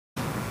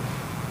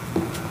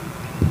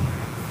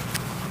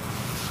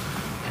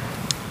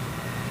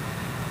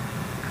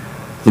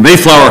The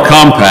Mayflower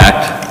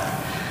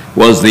Compact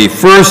was the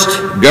first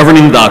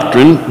governing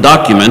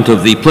document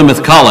of the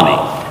Plymouth colony.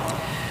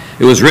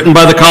 It was written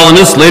by the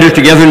colonists, later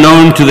together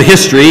known to the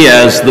history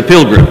as the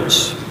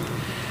Pilgrims,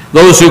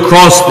 those who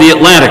crossed the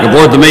Atlantic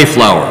aboard the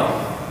Mayflower.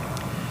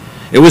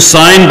 It was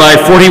signed by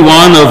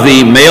 41 of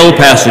the male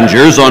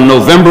passengers on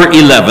November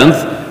 11th,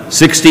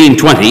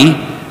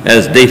 1620,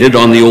 as dated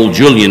on the old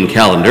Julian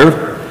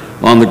calendar.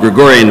 On the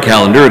Gregorian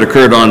calendar, it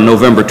occurred on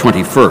November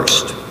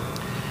 21st.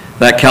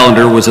 That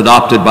calendar was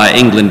adopted by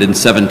England in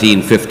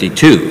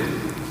 1752.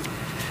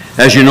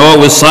 As you know, it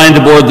was signed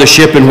aboard the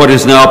ship in what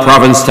is now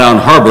Provincetown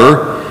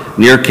Harbor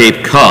near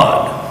Cape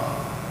Cod.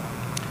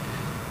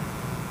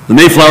 The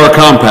Mayflower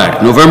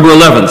Compact, November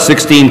 11th,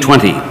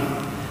 1620.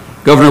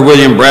 Governor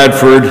William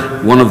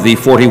Bradford, one of the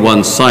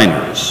 41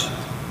 signers.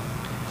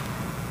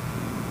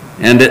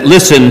 And it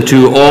listened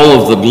to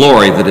all of the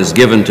glory that is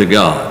given to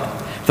God.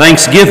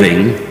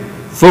 Thanksgiving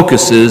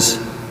focuses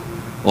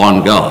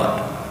on God.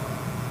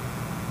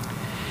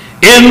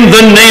 In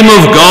the name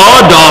of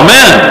God,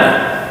 amen.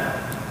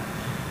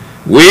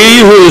 We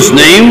whose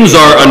names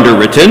are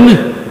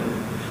underwritten,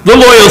 the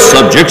loyal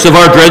subjects of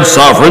our dread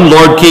sovereign,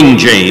 Lord King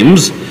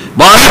James,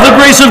 by the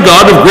grace of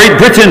God of Great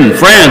Britain,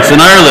 France,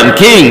 and Ireland,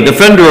 King,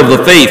 defender of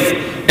the faith,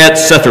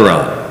 etc.,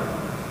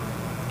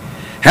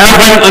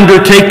 having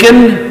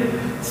undertaken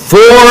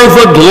for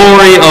the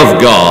glory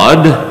of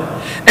God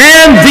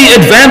and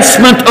the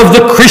advancement of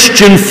the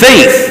Christian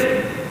faith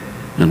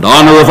and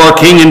honor of our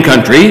king and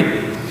country,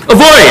 a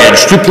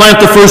voyage to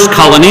plant the first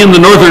colony in the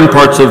northern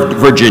parts of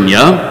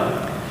Virginia,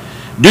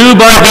 do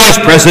by these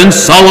presents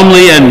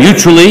solemnly and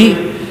mutually,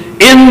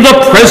 in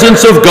the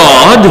presence of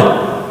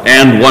God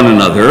and one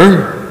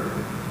another,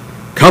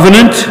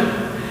 covenant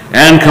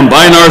and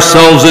combine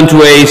ourselves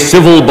into a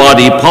civil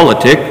body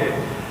politic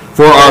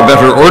for our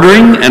better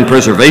ordering and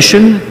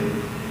preservation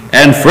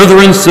and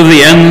furtherance of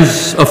the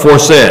ends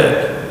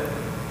aforesaid,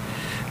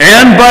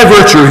 and by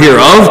virtue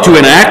hereof to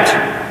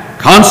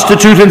enact,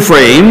 constitute, and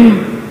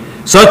frame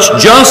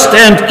such just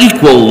and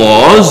equal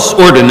laws,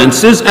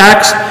 ordinances,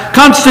 acts,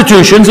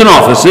 constitutions, and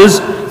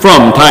offices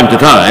from time to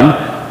time,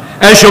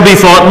 as shall be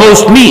thought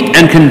most meet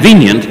and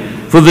convenient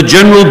for the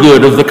general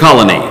good of the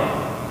colony,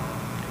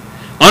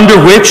 under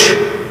which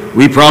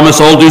we promise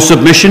all due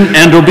submission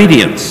and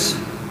obedience,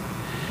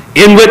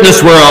 in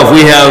witness whereof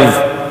we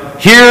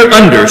have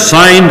hereunder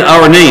signed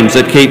our names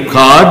at Cape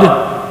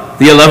Cod,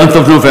 the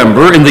 11th of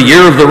November, in the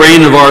year of the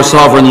reign of our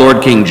sovereign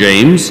Lord King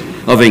James,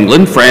 of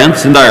England,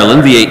 France, and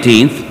Ireland, the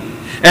 18th,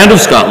 and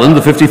of Scotland,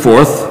 the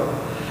 54th,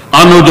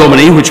 Anno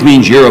Domini, which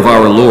means year of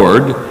our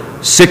Lord,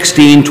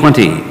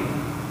 1620.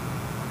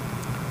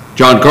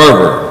 John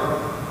Carver,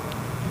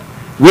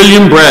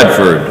 William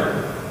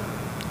Bradford,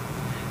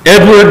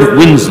 Edward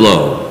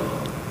Winslow,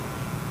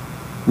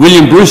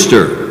 William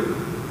Brewster,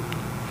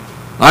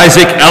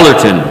 Isaac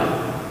Allerton,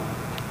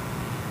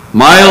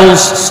 Miles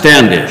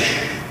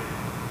Standish,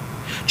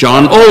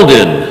 John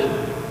Alden,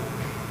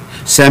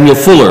 Samuel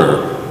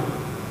Fuller,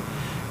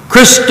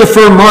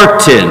 Christopher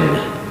Martin,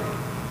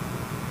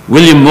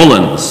 William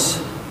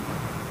Mullins,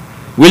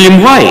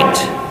 William White,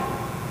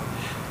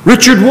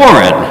 Richard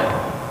Warren,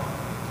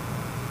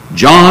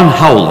 John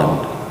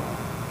Howland,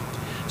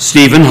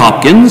 Stephen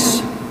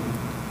Hopkins,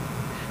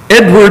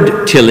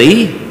 Edward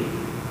Tilley,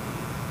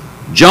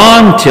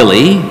 John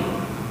Tilley,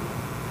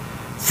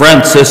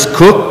 Francis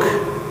Cook,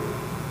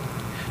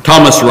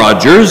 Thomas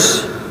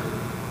Rogers,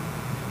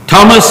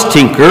 Thomas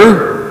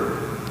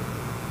Tinker,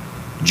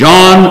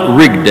 John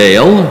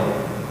Rigdale,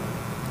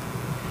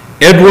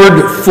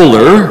 Edward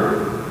Fuller,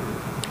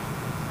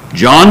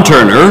 John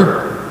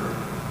Turner,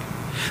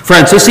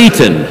 Francis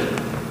Eaton,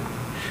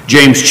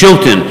 James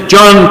Chilton,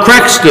 John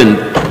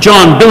Craxton,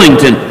 John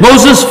Billington,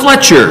 Moses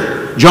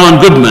Fletcher,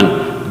 John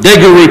Goodman,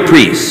 Degery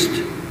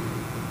Priest,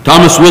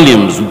 Thomas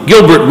Williams,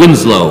 Gilbert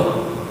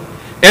Winslow,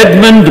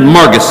 Edmund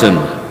Margeson,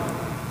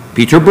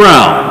 Peter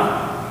Brown,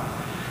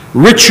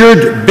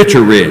 Richard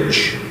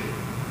Bitteridge,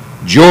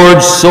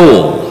 George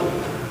Soule,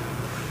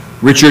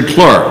 Richard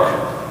Clark,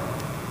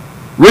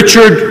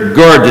 Richard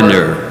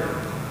Gardiner,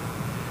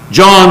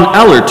 John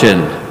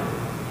Allerton,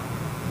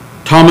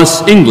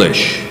 Thomas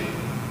English,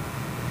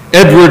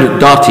 Edward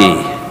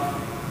Doughty,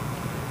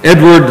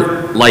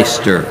 Edward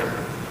Leicester.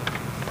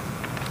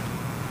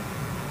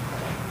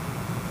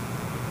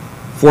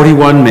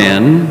 41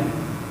 men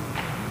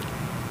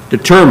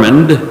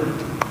determined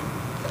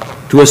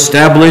to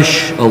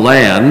establish a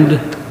land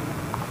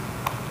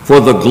for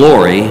the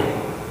glory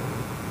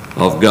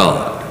of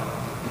God.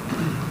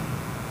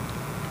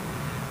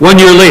 1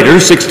 year later,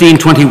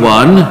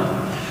 1621,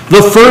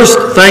 the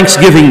first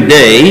Thanksgiving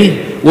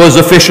Day was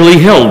officially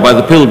held by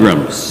the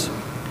Pilgrims.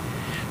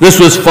 This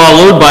was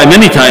followed by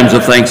many times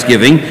of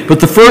Thanksgiving, but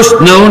the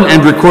first known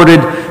and recorded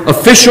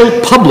official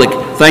public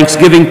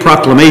Thanksgiving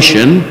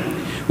proclamation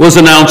was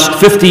announced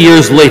 50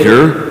 years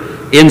later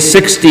in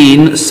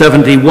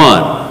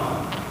 1671.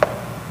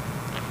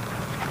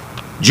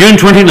 June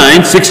 29,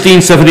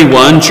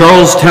 1671,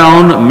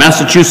 Charlestown,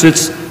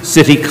 Massachusetts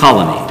City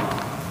Colony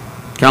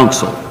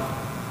Council.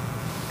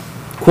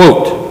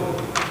 Quote,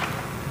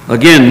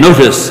 Again,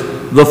 notice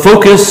the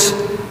focus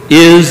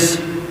is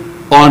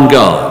on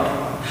God.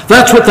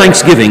 That's what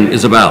thanksgiving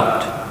is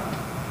about.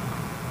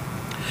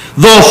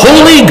 The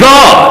holy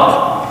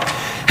God,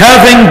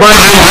 having by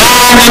a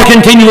long and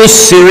continuous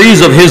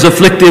series of his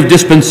afflictive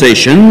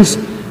dispensations,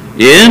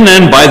 in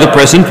and by the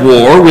present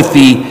war with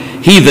the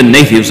heathen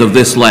natives of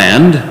this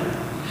land,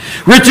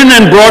 written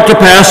and brought to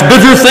pass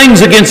bitter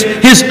things against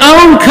his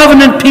own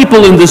covenant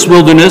people in this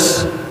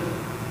wilderness,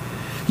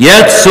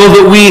 yet so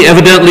that we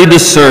evidently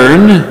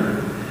discern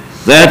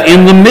that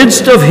in the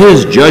midst of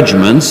his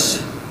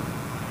judgments,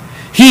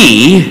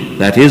 he,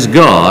 that is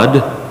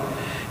God,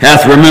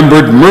 hath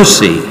remembered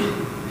mercy,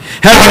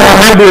 hath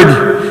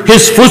remembered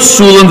his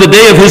footstool in the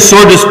day of his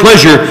sore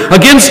displeasure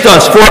against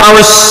us for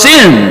our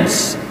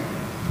sins.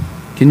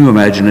 Can you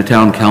imagine a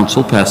town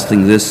council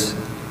passing this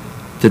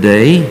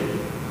today?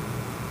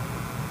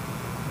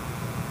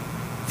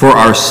 For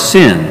our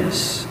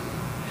sins,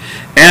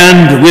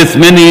 and with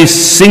many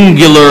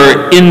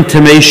singular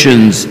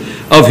intimations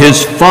of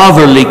his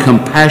fatherly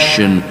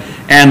compassion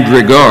and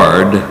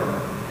regard,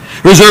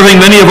 reserving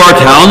many of our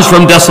towns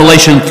from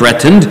desolation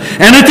threatened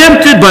and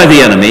attempted by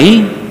the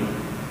enemy,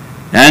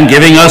 and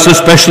giving us,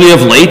 especially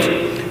of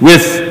late,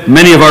 with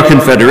many of our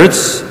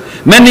confederates,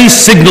 many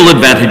signal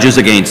advantages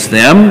against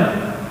them,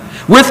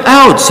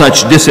 without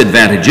such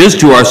disadvantages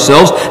to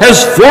ourselves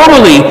as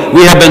formerly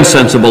we have been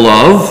sensible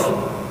of.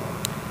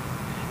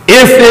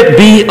 If it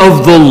be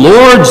of the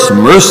Lord's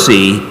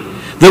mercy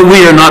that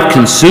we are not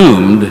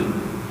consumed,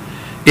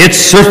 it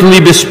certainly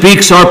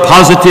bespeaks our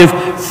positive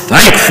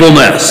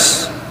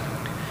thankfulness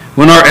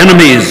when our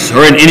enemies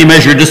are in any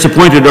measure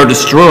disappointed or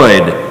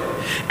destroyed,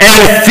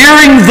 and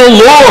fearing the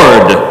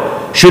Lord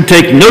should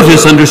take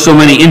notice under so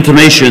many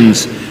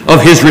intimations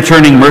of his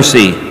returning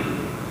mercy.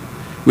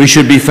 We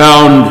should be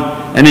found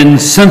an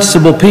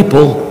insensible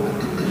people,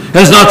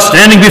 as not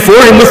standing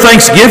before him with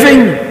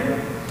thanksgiving,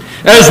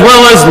 as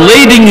well as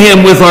lading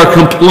him with our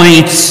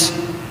complaints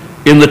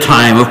in the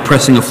time of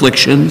pressing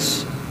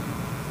afflictions.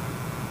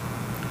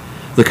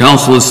 The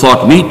council is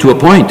thought meet to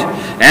appoint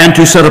and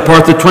to set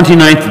apart the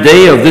 29th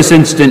day of this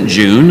instant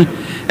June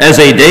as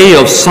a day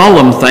of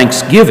solemn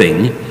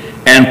thanksgiving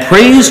and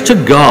praise to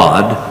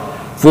God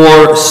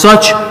for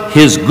such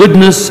his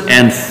goodness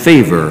and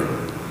favor,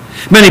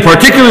 many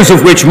particulars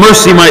of which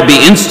mercy might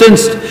be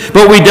instanced,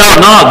 but we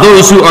doubt not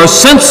those who are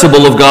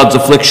sensible of God's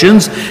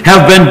afflictions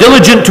have been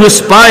diligent to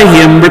espy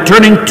him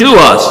returning to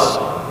us,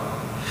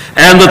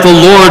 and that the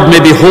Lord may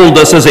behold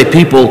us as a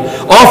people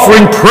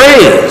offering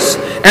praise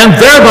and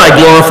thereby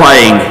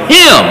glorifying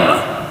him.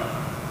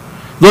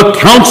 The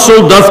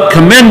council doth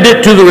commend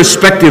it to the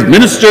respective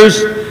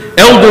ministers,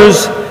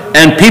 elders,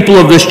 and people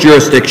of this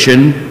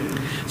jurisdiction,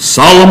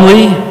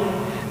 solemnly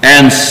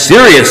and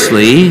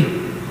seriously,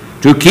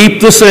 to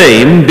keep the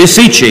same,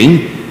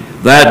 beseeching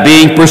that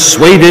being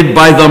persuaded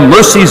by the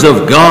mercies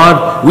of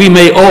God, we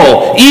may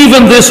all,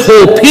 even this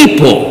whole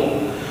people,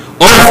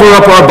 offer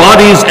up our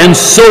bodies and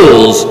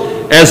souls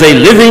as a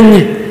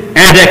living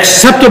and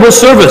acceptable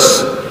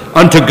service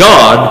unto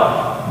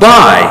God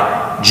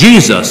by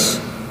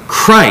Jesus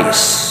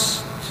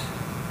Christ.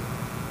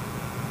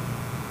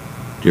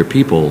 Dear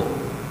people,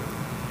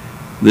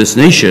 this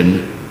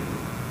nation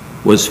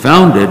was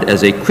founded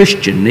as a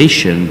Christian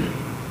nation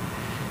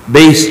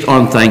based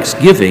on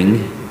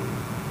thanksgiving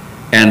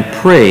and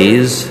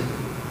praise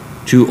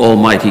to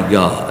Almighty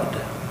God.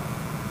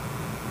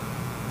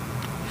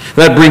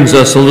 That brings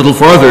us a little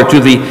farther to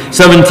the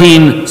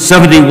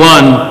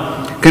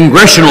 1771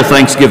 Congressional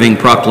Thanksgiving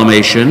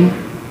Proclamation.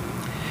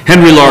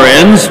 Henry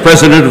Lorenz,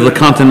 President of the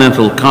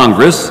Continental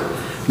Congress,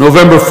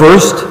 November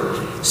 1st,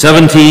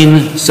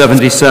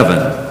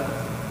 1777.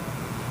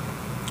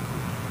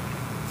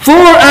 For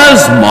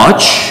as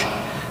much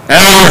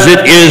as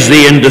it is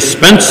the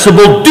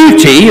indispensable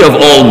duty of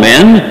all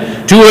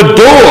men to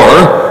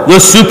adore the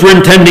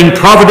superintending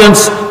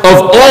providence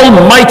of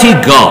Almighty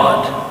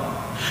God,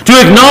 to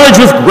acknowledge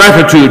with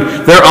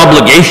gratitude their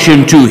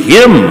obligation to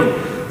him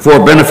for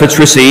benefits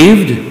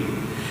received,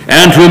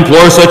 and to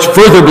implore such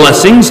further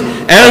blessings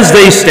as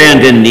they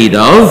stand in need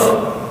of,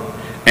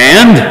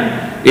 and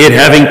it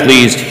having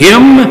pleased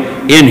him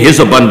in his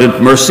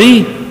abundant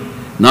mercy,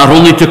 not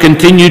only to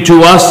continue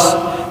to us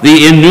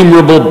the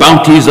innumerable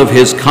bounties of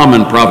his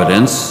common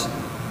providence,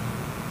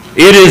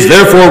 it is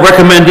therefore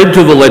recommended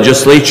to the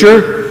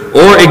legislature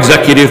or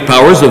executive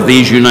powers of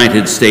these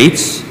United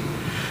States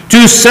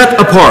to set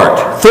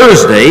apart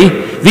Thursday,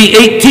 the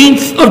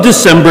 18th of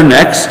December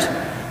next,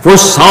 for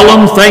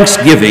solemn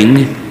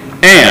thanksgiving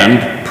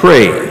and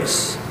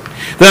praise,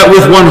 that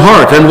with one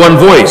heart and one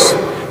voice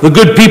the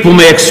good people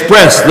may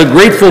express the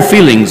grateful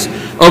feelings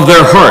of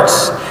their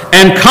hearts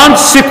and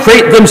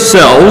consecrate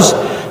themselves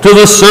to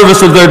the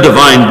service of their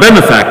divine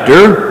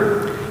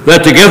benefactor,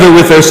 that together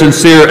with their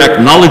sincere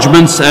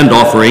acknowledgments and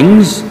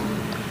offerings,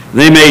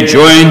 they may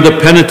join the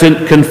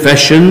penitent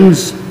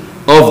confessions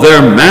of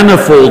their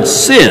manifold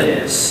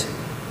sins,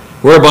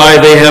 whereby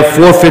they have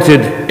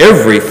forfeited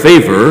every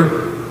favor,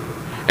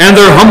 and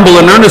their humble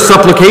and earnest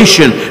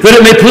supplication that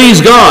it may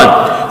please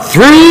God,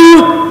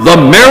 through the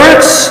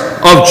merits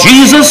of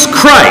Jesus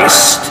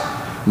Christ,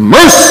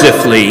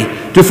 mercifully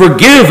to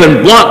forgive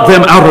and blot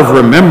them out of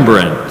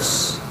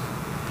remembrance,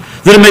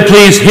 that it may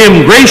please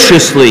him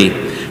graciously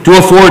to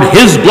afford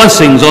his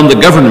blessings on the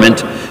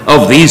government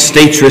of these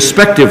states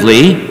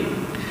respectively,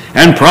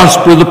 and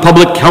prosper the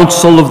public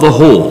counsel of the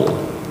whole,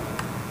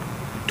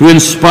 to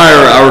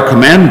inspire our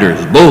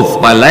commanders, both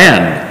by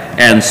land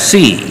and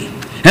sea,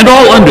 and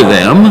all under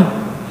them,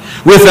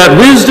 with that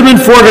wisdom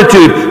and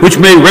fortitude which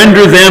may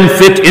render them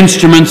fit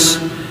instruments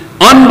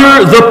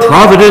under the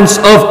providence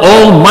of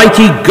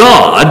Almighty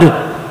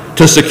God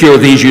to secure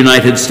these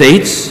United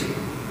States,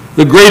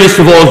 the greatest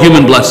of all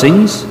human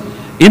blessings,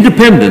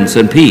 independence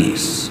and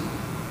peace,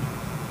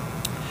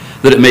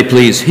 that it may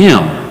please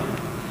him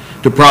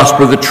to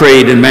prosper the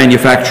trade and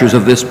manufactures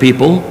of this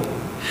people,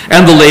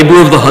 and the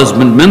labor of the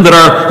husbandman, that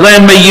our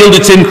land may yield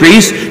its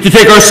increase, to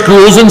take our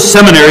schools and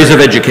seminaries of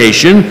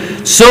education,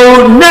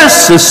 so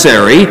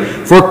necessary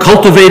for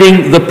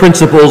cultivating the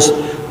principles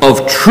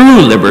of true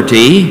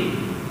liberty,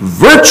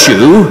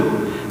 virtue,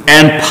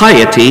 and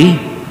piety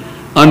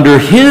under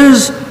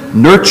his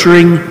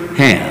nurturing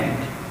hand,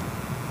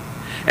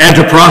 and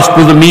to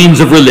prosper the means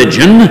of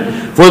religion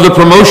for the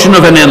promotion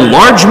of an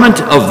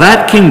enlargement of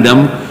that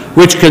kingdom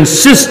which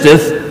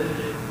consisteth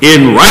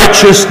in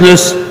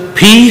righteousness,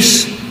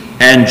 peace,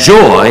 and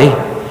joy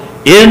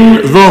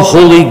in the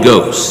Holy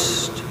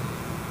Ghost.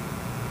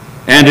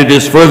 And it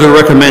is further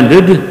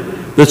recommended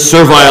that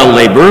servile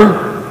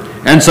labor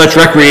and such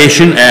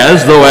recreation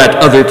as, though at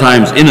other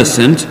times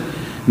innocent,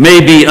 may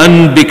be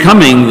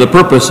unbecoming the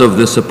purpose of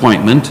this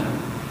appointment,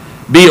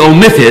 be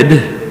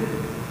omitted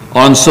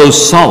on so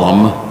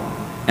solemn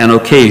an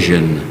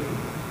occasion.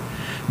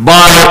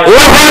 By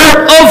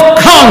order of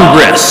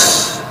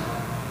Congress,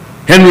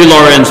 Henry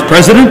Lawrence,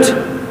 President,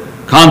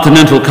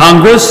 Continental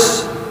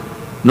Congress,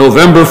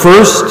 November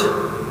 1st,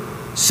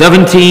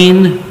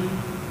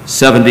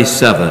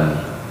 1777.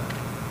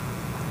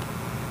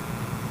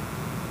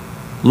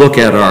 Look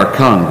at our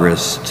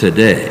Congress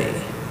today.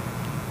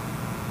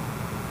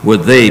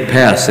 Would they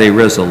pass a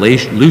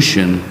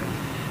resolution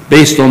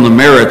based on the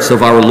merits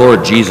of our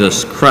Lord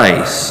Jesus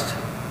Christ,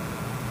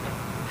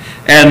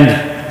 and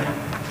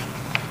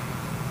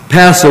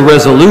pass a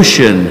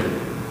resolution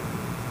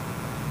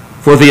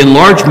for the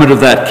enlargement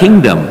of that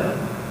kingdom,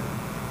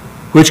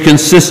 which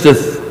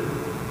consisteth,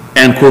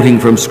 and quoting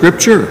from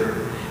Scripture,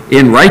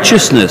 in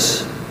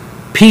righteousness,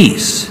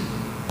 peace,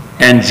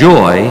 and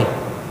joy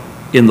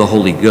in the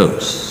Holy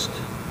Ghost?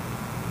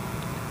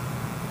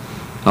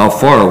 How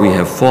far we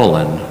have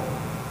fallen.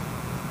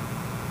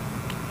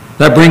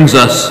 That brings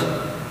us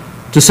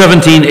to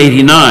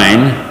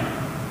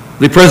 1789,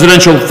 the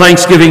presidential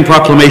Thanksgiving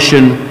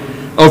proclamation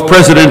of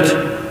President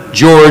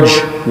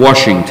George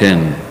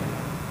Washington.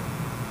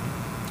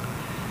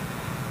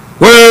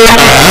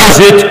 Whereas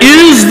it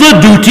is the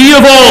duty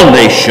of all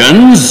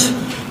nations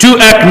to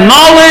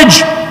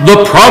acknowledge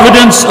the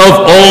providence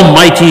of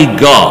Almighty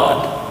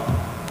God,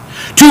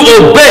 to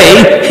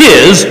obey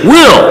his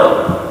will,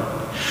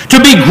 to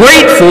be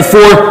grateful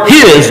for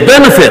his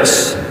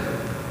benefits,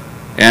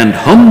 and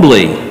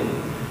humbly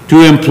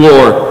to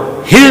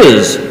implore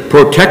his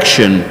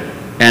protection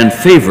and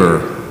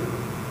favor.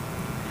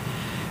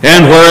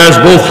 And whereas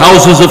both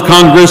houses of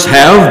Congress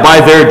have,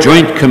 by their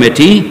joint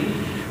committee,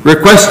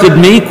 requested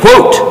me,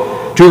 quote,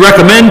 to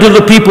recommend to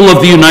the people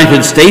of the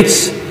United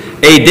States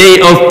a day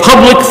of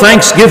public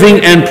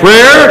thanksgiving and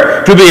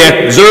prayer to be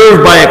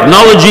observed by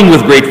acknowledging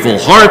with grateful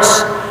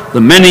hearts the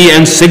many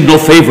and signal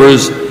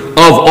favors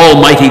of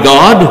Almighty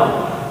God,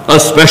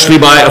 especially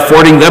by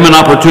affording them an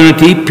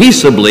opportunity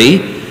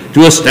peaceably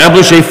to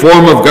establish a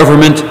form of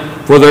government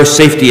for their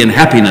safety and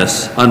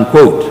happiness,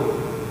 unquote.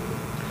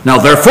 Now,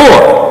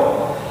 therefore,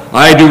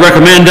 I do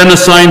recommend and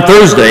assign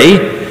Thursday,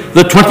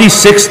 the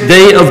 26th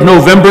day of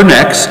November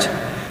next,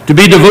 to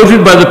be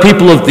devoted by the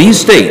people of these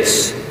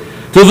states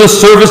to the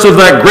service of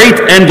that great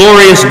and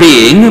glorious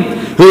being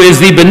who is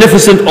the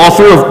beneficent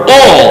author of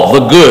all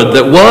the good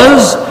that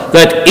was,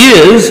 that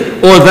is,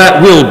 or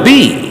that will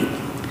be,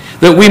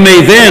 that we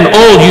may then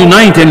all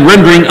unite in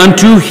rendering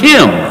unto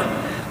him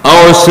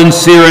our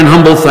sincere and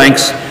humble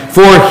thanks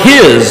for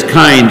his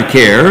kind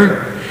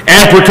care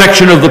and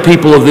protection of the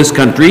people of this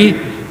country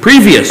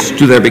previous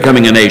to their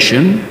becoming a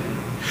nation,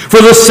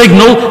 for the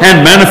signal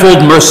and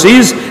manifold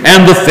mercies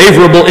and the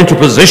favorable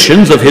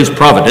interpositions of his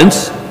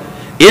providence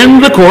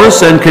in the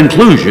course and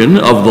conclusion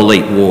of the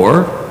late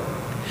war,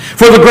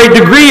 for the great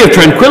degree of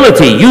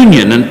tranquility,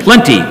 union, and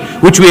plenty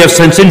which we have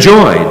since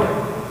enjoyed,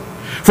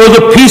 for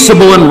the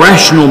peaceable and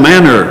rational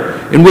manner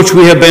in which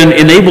we have been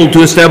enabled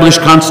to establish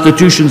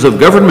constitutions of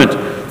government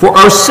for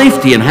our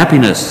safety and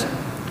happiness,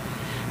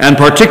 and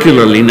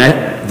particularly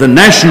the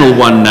national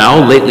one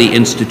now lately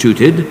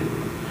instituted,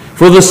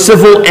 for the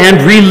civil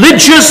and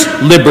religious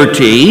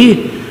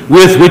liberty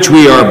with which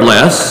we are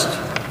blessed,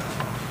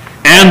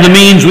 and the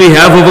means we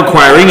have of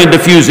acquiring and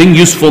diffusing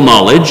useful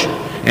knowledge,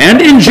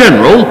 and in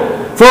general,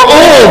 for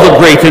all the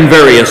great and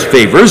various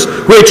favors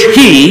which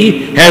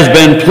he has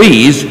been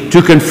pleased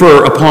to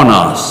confer upon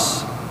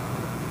us.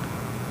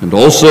 And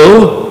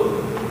also,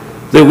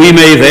 that we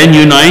may then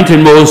unite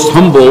in most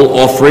humble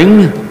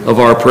offering of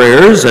our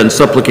prayers and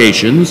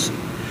supplications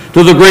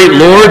to the great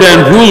Lord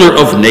and ruler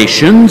of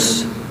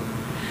nations,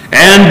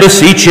 and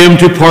beseech him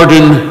to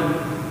pardon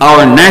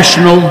our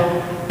national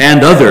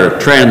and other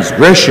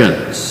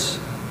transgressions,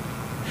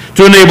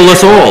 to enable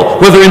us all,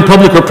 whether in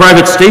public or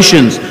private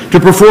stations, to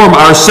perform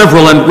our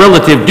several and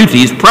relative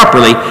duties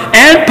properly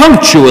and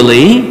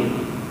punctually,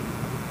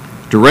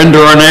 to render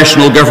our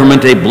national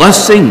government a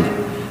blessing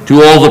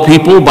to all the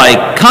people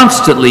by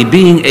constantly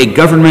being a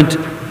government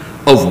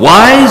of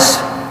wise,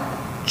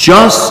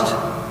 just,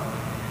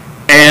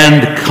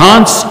 and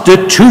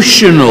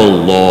constitutional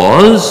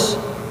laws,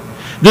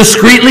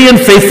 discreetly and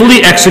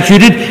faithfully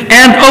executed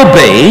and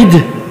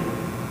obeyed,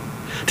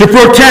 to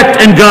protect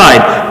and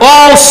guide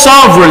all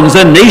sovereigns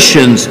and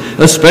nations,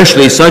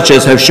 especially such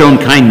as have shown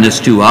kindness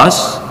to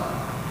us,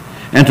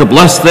 and to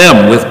bless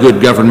them with good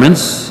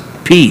governments,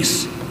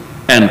 peace,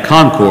 and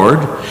concord,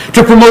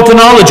 to promote the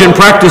knowledge and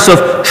practice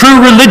of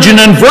true religion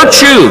and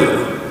virtue,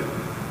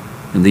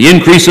 and the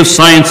increase of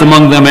science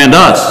among them and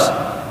us,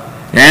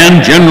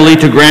 and generally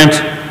to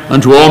grant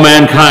unto all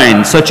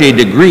mankind such a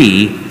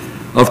degree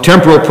of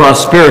temporal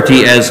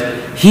prosperity as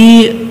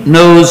he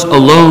knows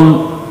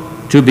alone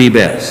to be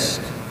best.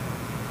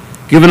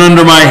 Given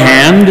under my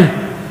hand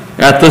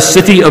at the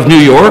city of New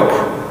York,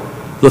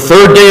 the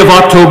 3rd day of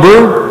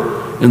October,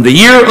 in the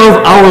year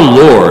of our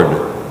Lord,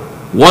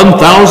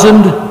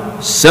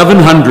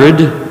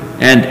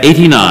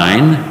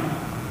 1789,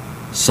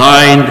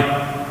 signed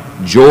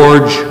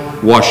George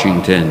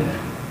Washington.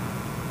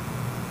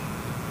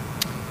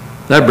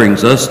 That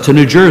brings us to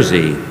New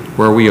Jersey,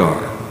 where we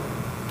are.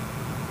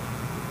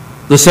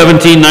 The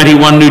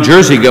 1791 New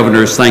Jersey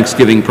Governor's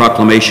Thanksgiving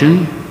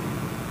Proclamation,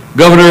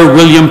 Governor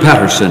William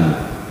Patterson,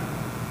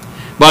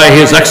 by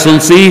His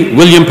Excellency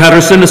William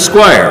Patterson,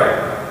 Esquire,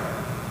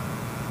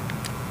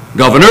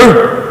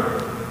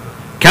 Governor,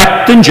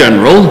 Captain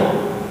General,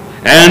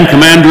 and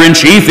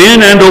Commander-in-Chief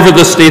in and over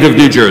the state of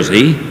New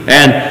Jersey,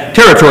 and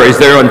territories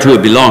thereunto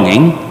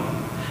belonging,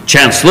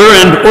 Chancellor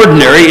and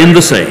Ordinary in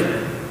the same.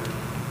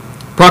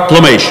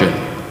 Proclamation.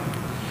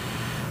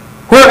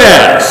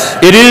 Whereas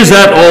it is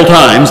at all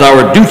times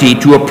our duty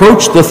to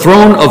approach the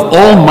throne of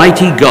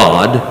Almighty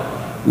God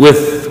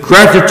with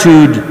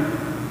gratitude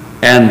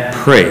and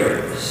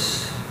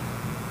praise.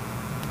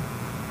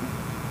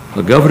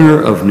 The Governor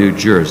of New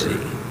Jersey.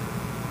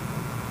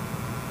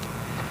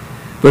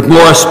 But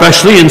more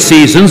especially in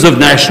seasons of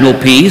national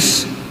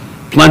peace,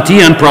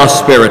 plenty, and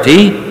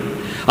prosperity,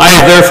 I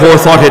have therefore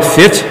thought it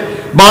fit,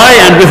 by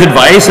and with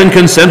advice and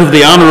consent of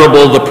the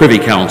Honorable the Privy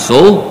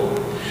Council,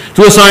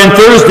 to assign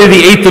Thursday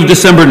the 8th of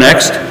December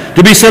next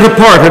to be set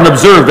apart and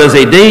observed as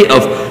a day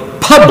of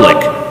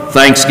public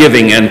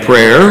thanksgiving and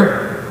prayer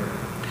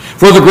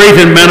for the great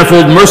and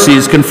manifold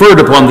mercies conferred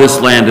upon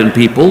this land and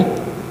people,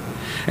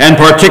 and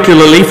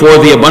particularly for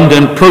the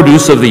abundant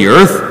produce of the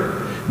earth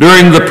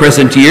during the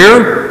present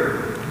year,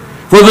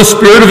 for the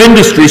spirit of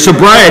industry,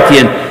 sobriety,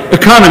 and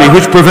economy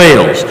which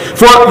prevails,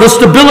 for the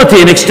stability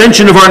and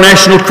extension of our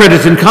national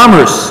credit and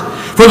commerce,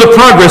 for the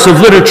progress of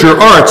literature,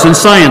 arts, and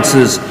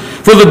sciences,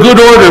 for the good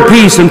order,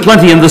 peace, and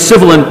plenty, and the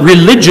civil and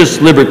religious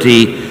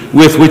liberty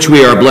with which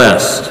we are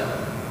blessed.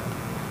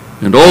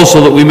 And also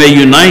that we may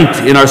unite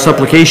in our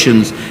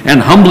supplications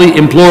and humbly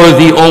implore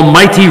the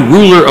Almighty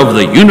Ruler of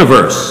the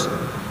universe,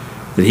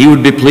 that he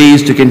would be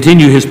pleased to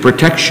continue his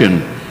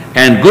protection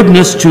and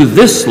goodness to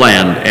this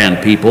land and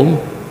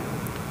people,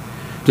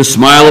 to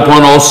smile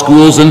upon all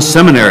schools and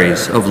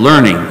seminaries of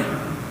learning,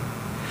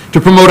 to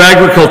promote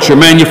agriculture,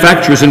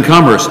 manufactures, and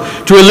commerce,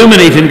 to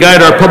illuminate and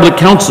guide our public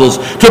councils,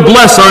 to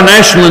bless our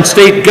national and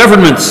state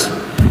governments.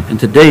 And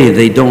today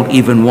they don't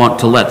even want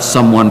to let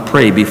someone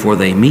pray before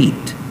they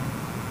meet.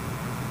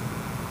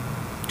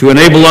 To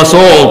enable us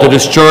all to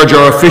discharge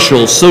our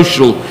official,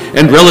 social,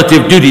 and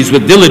relative duties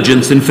with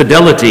diligence and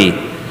fidelity,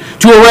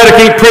 to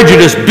eradicate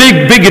prejudice,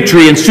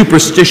 bigotry, and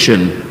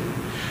superstition,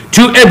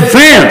 to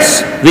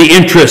advance the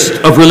interest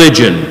of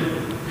religion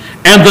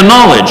and the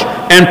knowledge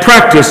and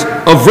practice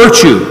of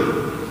virtue.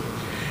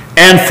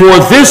 And for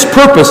this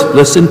purpose,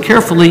 listen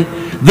carefully,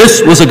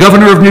 this was a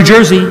governor of New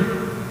Jersey,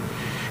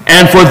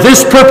 and for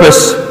this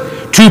purpose,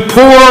 to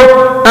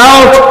pour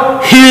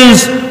out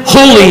his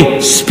Holy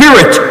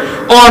Spirit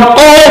on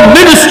all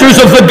ministers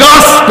of the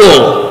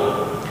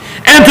gospel,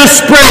 and to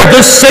spread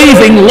the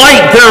saving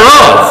light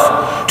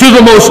thereof to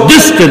the most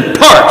distant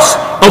parts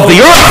of the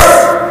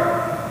earth.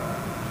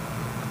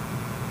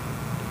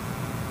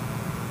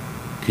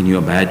 Can you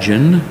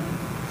imagine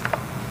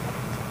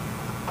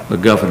a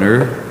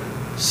governor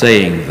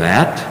saying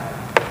that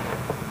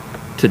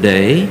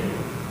today?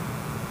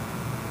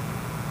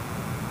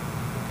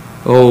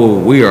 Oh,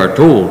 we are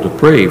told to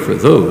pray for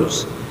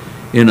those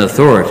in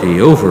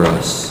authority over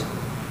us.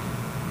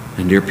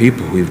 And dear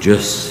people, we've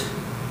just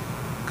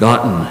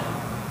gotten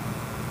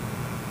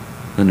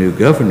a new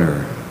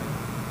governor.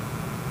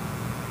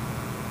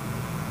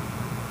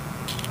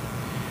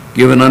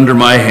 Given under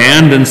my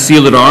hand and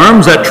sealed at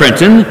arms at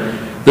Trenton,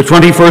 the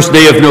 21st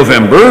day of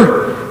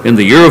November, in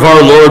the year of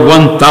our Lord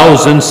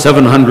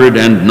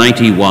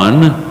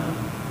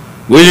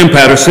 1791, William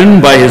Patterson,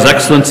 by His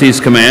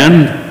Excellency's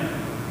command,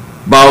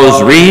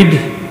 Bowes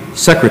Reed,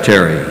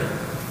 Secretary.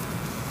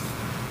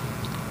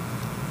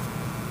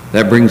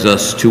 That brings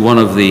us to one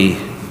of the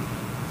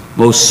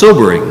most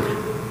sobering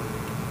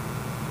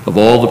of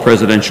all the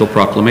presidential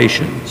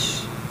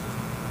proclamations.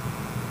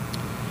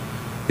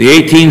 The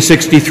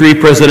 1863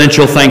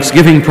 Presidential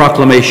Thanksgiving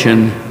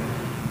Proclamation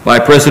by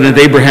President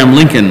Abraham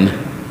Lincoln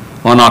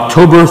on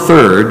October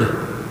 3rd,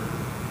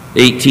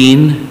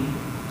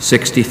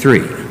 1863.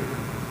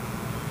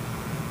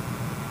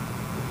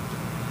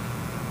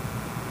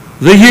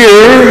 The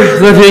year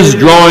that is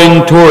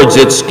drawing towards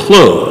its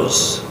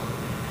close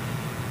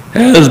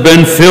has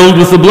been filled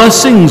with the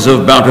blessings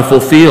of bountiful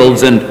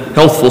fields and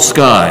healthful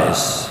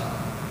skies.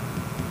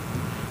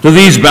 To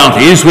these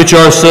bounties, which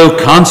are so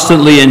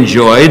constantly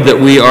enjoyed that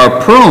we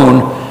are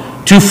prone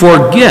to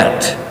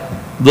forget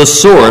the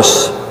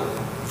source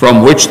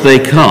from which they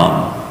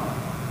come,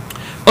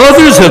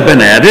 others have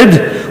been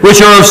added, which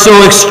are of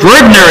so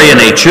extraordinary a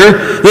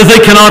nature that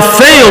they cannot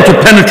fail to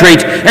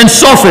penetrate and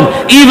soften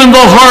even the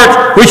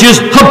heart which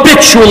is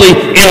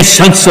habitually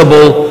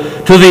insensible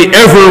to the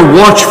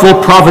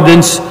ever-watchful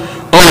providence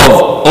of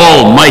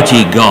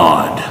Almighty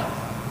God.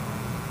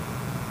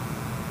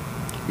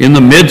 In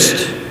the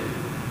midst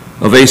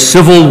of a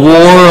civil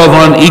war of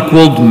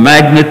unequaled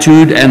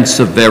magnitude and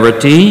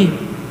severity,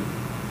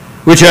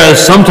 which has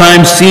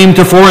sometimes seemed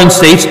to foreign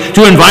states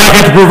to invite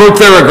and to provoke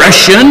their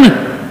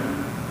aggression,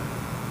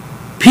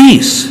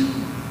 peace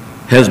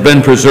has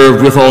been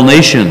preserved with all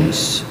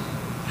nations.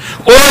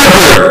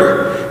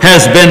 Order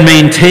has been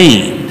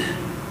maintained.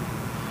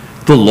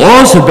 The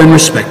laws have been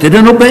respected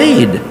and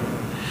obeyed.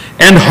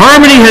 And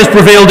harmony has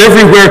prevailed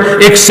everywhere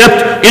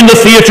except in the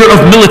theater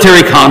of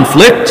military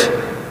conflict,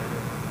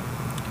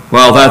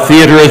 while that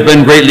theater has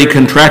been greatly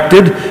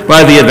contracted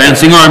by the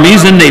advancing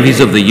armies and navies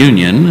of the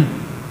Union.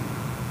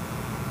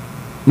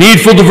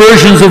 Needful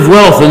diversions of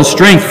wealth and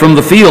strength from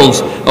the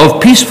fields of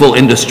peaceful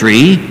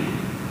industry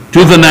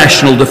to the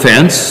national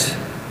defense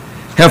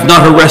have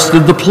not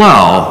arrested the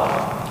plow,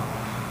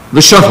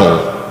 the shuttle,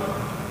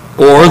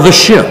 or the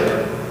ship.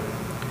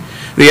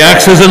 The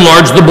axe has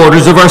enlarged the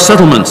borders of our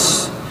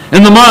settlements,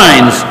 and the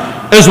mines,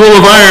 as well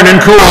of iron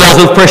and coal as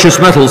of precious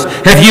metals,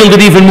 have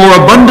yielded even more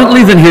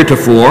abundantly than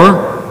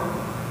heretofore.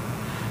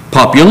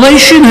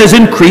 Population has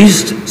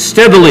increased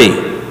steadily,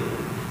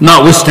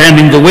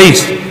 notwithstanding the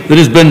waste that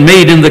has been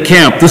made in the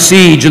camp, the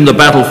siege, and the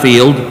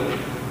battlefield.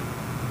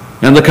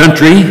 And the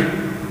country,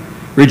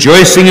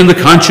 rejoicing in the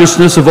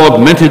consciousness of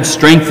augmented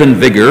strength and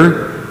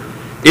vigor,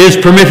 is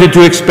permitted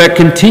to expect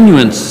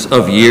continuance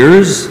of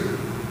years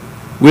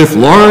with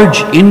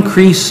large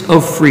increase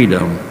of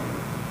freedom.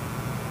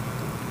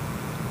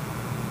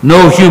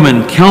 No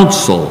human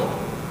counsel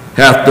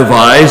hath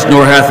devised,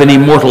 nor hath any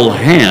mortal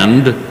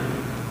hand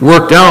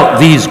worked out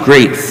these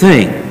great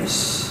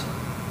things.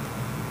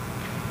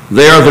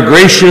 They are the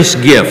gracious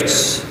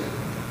gifts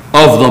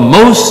of the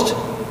Most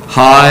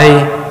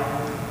High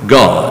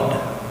God,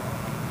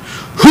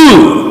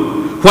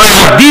 who,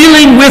 while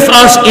dealing with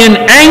us in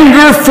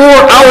anger for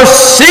our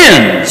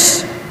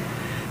sins,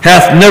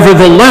 hath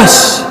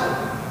nevertheless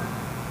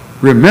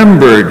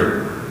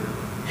remembered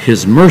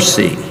his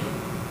mercy.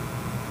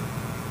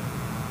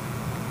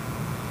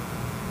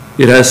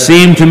 It has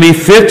seemed to me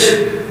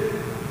fit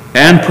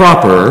and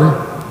proper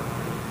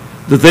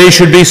that they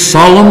should be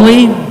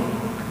solemnly,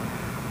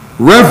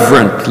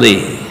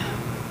 reverently,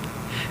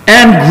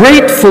 and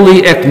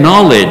gratefully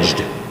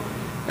acknowledged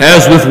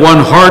as with one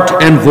heart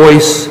and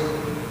voice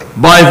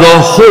by the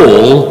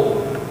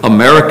whole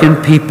American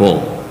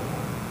people.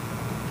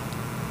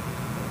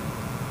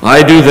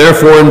 I do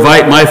therefore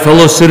invite my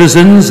fellow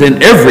citizens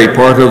in every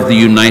part of the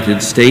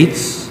United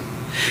States,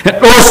 and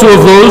also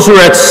of those who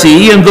are at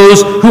sea and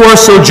those who are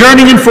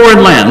sojourning in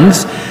foreign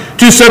lands,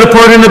 to set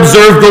apart and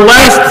observe the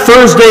last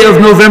Thursday of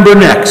November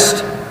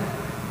next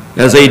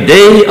as a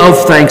day of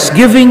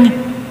thanksgiving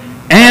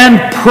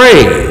and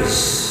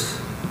praise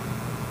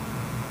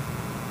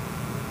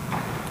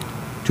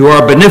to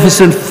our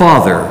beneficent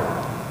Father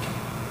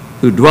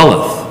who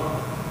dwelleth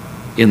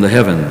in the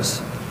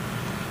heavens.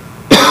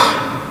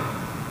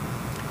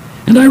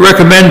 And I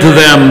recommend to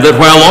them that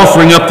while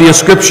offering up the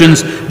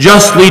ascriptions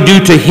justly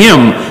due to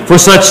him for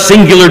such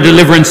singular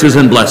deliverances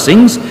and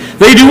blessings,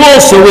 they do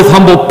also with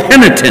humble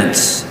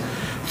penitence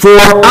for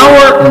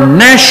our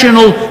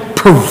national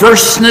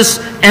perverseness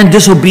and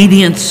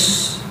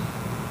disobedience.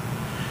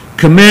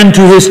 Commend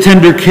to his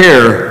tender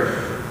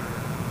care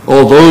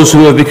all those who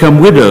have become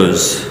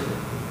widows,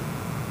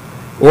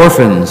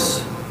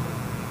 orphans,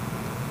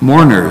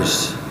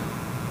 mourners,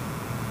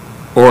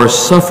 or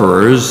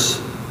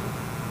sufferers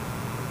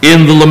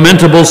in the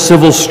lamentable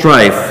civil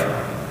strife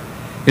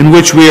in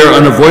which we are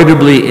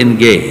unavoidably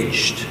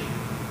engaged,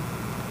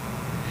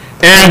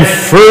 and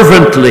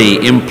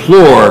fervently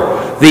implore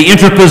the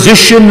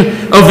interposition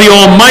of the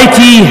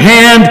almighty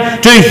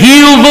hand to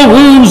heal the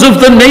wounds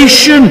of the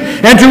nation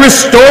and to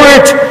restore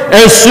it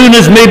as soon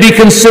as may be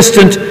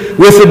consistent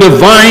with the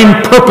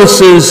divine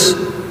purposes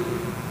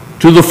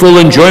to the full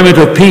enjoyment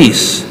of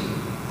peace,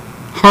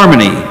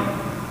 harmony,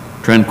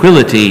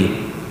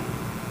 tranquility,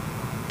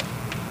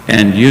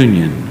 and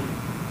union.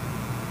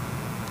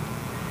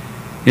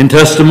 In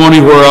testimony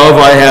whereof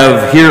I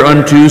have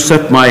hereunto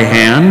set my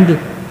hand,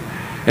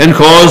 and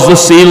caused the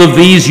seal of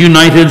these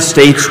United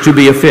States to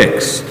be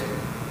affixed.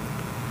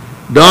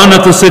 Done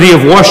at the city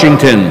of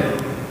Washington,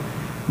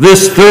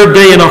 this 3rd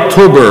day in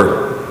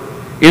October,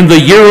 in the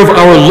year of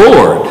our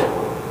Lord,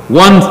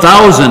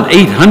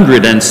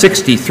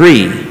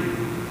 1863,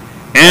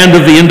 and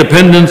of the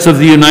independence of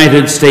the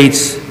United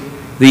States,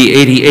 the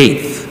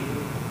 88th.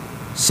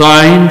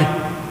 Signed,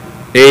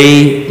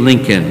 A.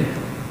 Lincoln.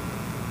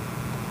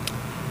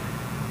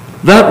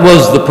 That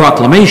was the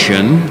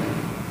proclamation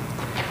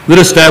that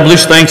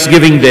established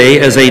Thanksgiving Day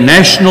as a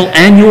national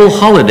annual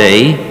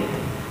holiday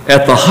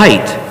at the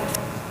height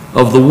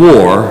of the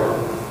war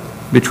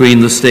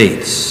between the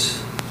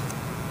states.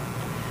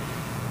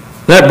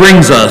 That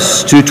brings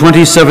us to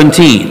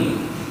 2017.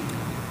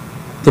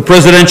 The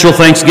presidential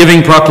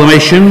Thanksgiving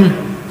proclamation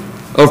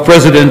of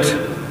President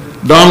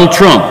Donald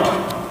Trump.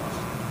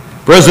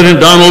 President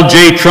Donald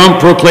J. Trump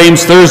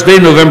proclaims Thursday,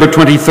 November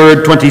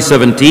 23rd,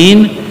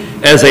 2017,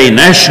 as a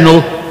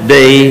National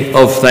Day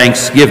of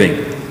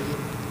Thanksgiving.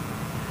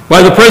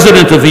 By the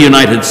President of the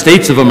United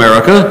States of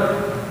America,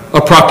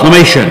 a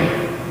proclamation.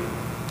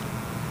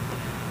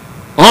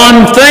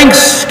 On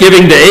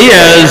Thanksgiving Day,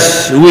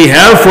 as we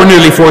have for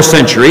nearly 4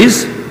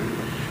 centuries,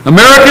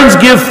 Americans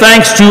give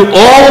thanks to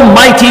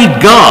Almighty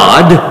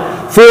God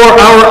for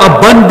our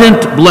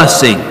abundant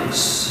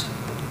blessings.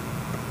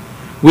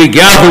 We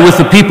gather with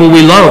the people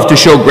we love to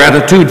show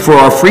gratitude for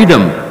our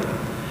freedom,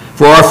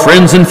 for our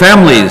friends and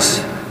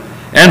families,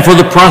 and for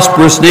the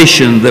prosperous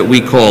nation that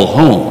we call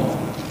home.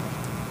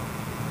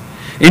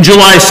 In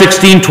July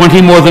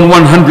 1620, more than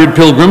 100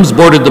 pilgrims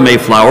boarded the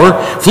Mayflower,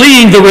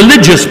 fleeing the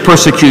religious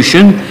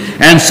persecution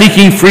and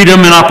seeking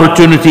freedom and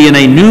opportunity in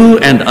a new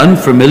and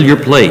unfamiliar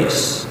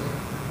place.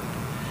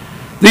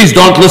 These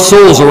dauntless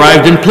souls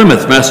arrived in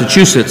Plymouth,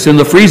 Massachusetts, in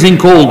the freezing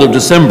cold of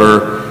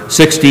December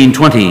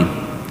 1620.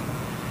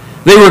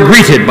 They were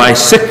greeted by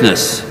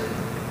sickness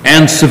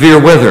and severe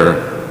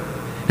weather,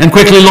 and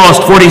quickly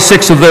lost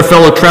 46 of their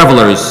fellow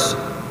travelers.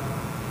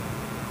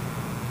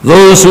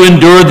 Those who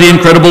endured the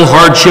incredible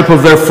hardship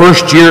of their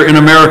first year in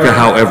America,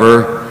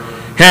 however,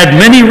 had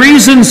many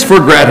reasons for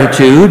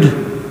gratitude.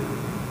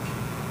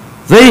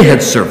 They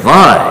had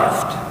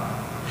survived.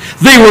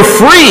 They were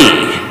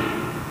free.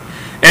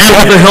 And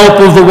with the help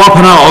of the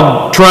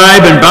Wampanoag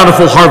tribe and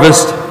bountiful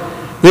harvest,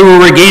 they were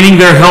regaining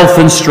their health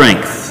and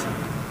strength.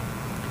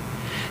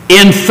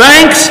 In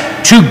thanks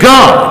to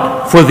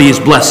God for these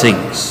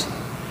blessings,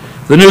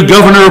 the new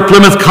governor of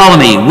Plymouth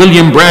Colony,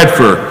 William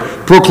Bradford,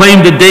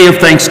 proclaimed a day of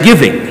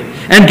thanksgiving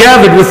and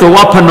gathered with the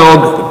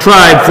Wampanoag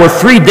tribe for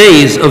 3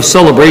 days of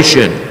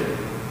celebration.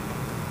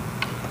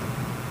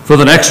 For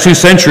the next 2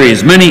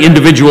 centuries, many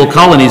individual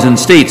colonies and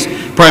states,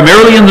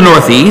 primarily in the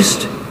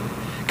Northeast,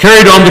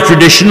 carried on the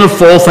tradition of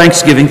fall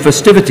Thanksgiving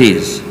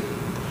festivities.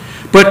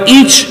 But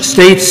each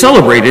state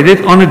celebrated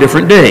it on a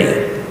different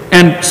day,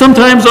 and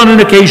sometimes on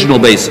an occasional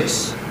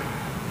basis.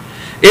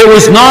 It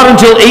was not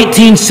until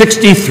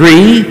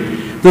 1863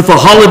 that the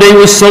holiday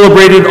was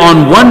celebrated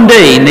on one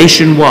day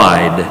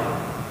nationwide.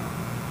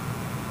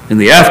 In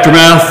the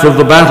aftermath of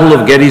the Battle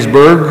of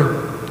Gettysburg,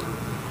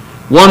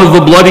 one of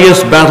the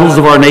bloodiest battles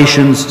of our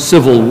nation's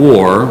Civil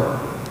War,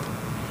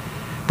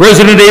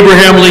 President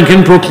Abraham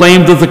Lincoln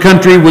proclaimed that the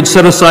country would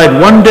set aside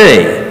one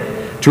day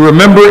to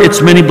remember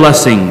its many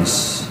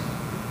blessings.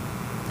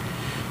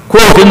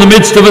 Quote, "In the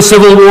midst of a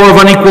civil war of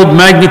unequaled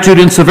magnitude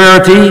and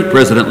severity,"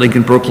 President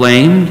Lincoln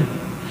proclaimed,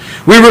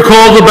 "we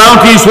recall the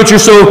bounties which are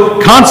so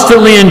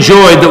constantly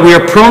enjoyed that we are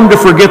prone to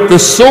forget the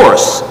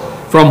source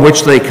from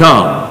which they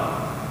come."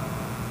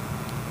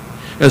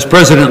 As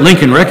President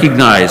Lincoln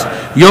recognized,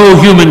 "No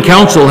human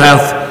counsel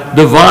hath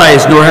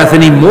devised, nor hath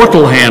any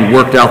mortal hand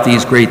worked out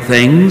these great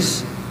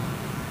things.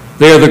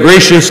 They are the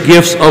gracious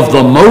gifts of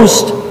the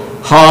Most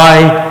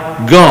High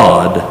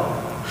God,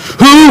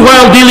 who,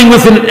 while dealing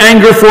with an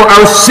anger for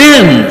our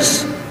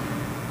sins,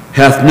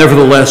 hath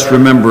nevertheless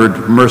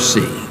remembered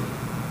mercy."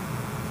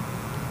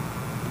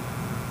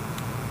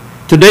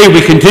 Today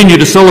we continue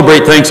to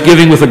celebrate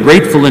Thanksgiving with a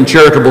grateful and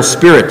charitable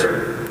spirit.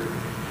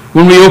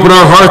 When we open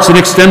our hearts and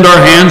extend our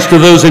hands to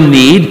those in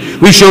need,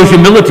 we show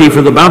humility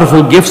for the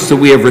bountiful gifts that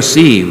we have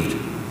received.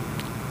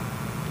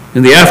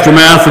 In the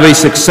aftermath of a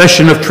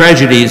succession of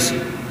tragedies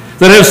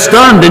that have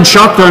stunned and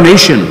shocked our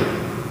nation,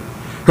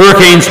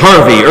 Hurricanes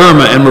Harvey,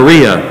 Irma, and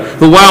Maria,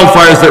 the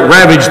wildfires that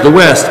ravaged the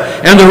West,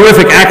 and the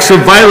horrific acts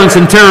of violence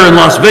and terror in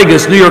Las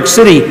Vegas, New York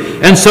City,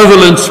 and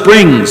Sutherland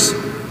Springs,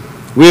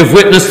 we have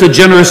witnessed the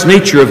generous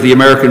nature of the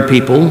American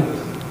people.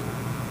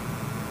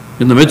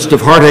 In the midst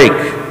of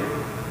heartache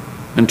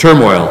and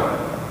turmoil,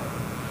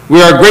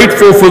 we are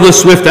grateful for the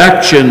swift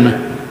action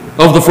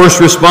of the first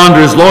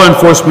responders, law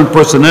enforcement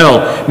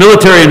personnel,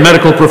 military and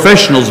medical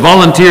professionals,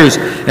 volunteers,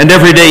 and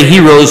everyday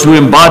heroes who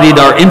embodied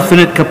our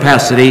infinite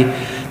capacity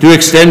to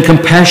extend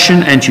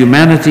compassion and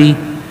humanity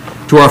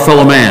to our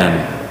fellow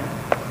man.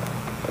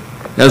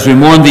 As we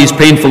mourn these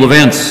painful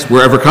events,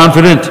 we're ever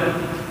confident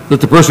that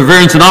the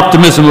perseverance and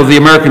optimism of the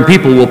American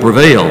people will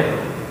prevail.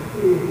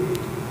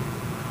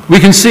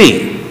 We can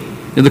see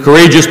in the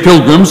courageous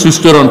pilgrims who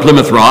stood on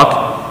Plymouth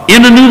Rock,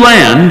 in a new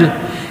land,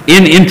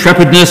 in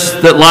intrepidness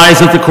that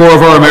lies at the core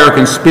of our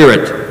American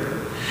spirit.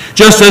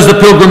 Just as the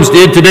pilgrims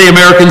did, today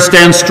Americans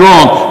stand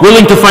strong,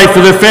 willing to fight for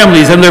their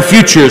families and their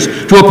futures,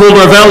 to uphold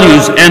our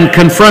values and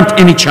confront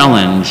any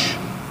challenge.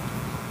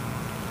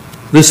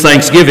 This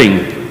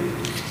Thanksgiving,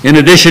 in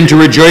addition to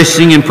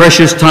rejoicing in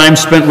precious time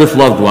spent with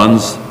loved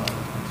ones,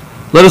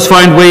 let us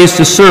find ways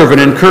to serve and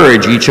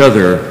encourage each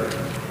other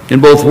in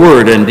both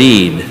word and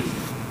deed.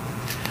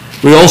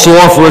 We also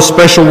offer a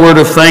special word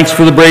of thanks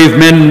for the brave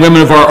men and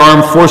women of our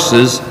armed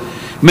forces,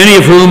 many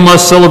of whom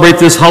must celebrate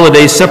this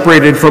holiday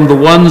separated from the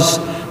ones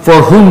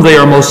for whom they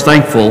are most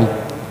thankful.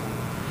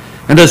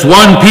 And as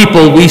one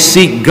people, we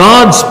seek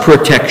God's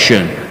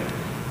protection,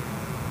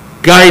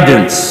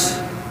 guidance,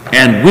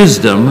 and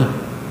wisdom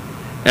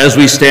as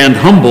we stand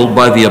humbled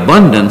by the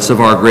abundance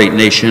of our great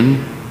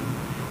nation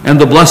and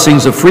the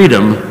blessings of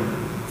freedom,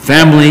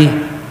 family,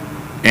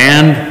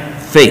 and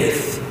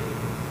faith.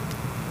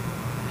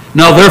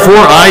 Now therefore,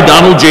 I,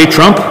 Donald J.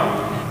 Trump,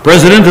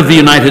 President of the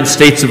United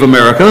States of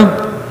America,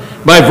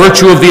 by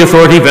virtue of the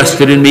authority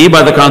vested in me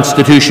by the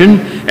Constitution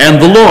and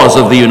the laws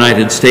of the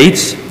United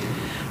States,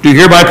 do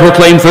hereby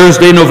proclaim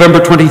Thursday, November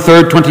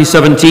 23rd,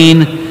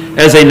 2017,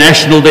 as a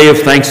National Day of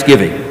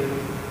Thanksgiving.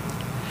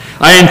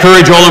 I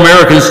encourage all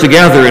Americans to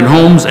gather in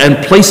homes and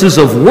places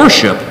of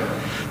worship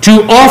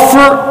to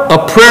offer a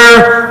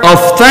prayer of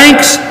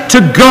thanks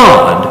to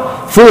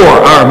God for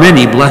our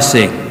many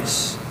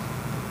blessings.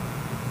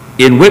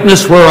 In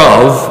witness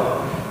whereof,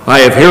 I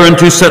have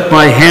hereunto set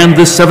my hand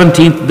this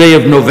 17th day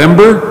of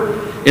November,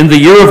 in the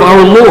year of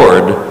our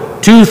Lord,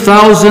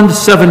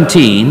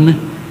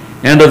 2017,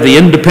 and of the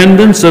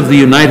independence of the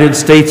United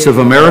States of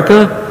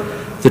America,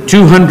 the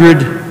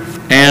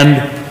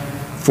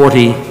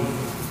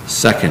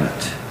 242nd.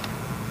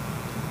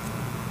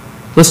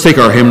 Let's take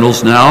our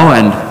hymnals now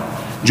and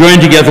join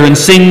together and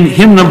sing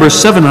hymn number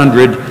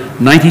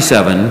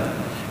 797,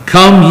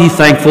 Come Ye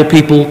Thankful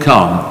People,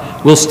 Come.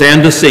 We'll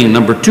stand to sing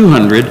number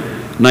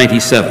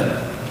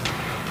 297.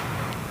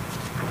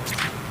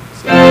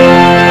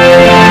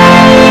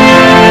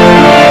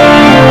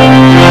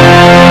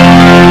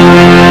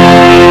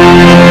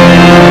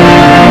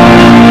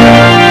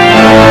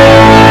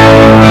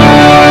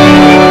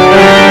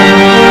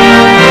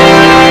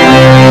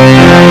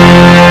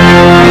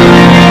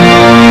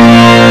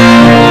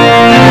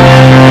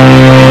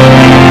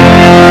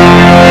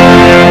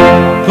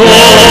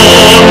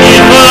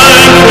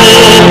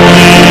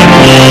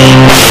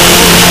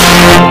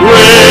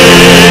 Praise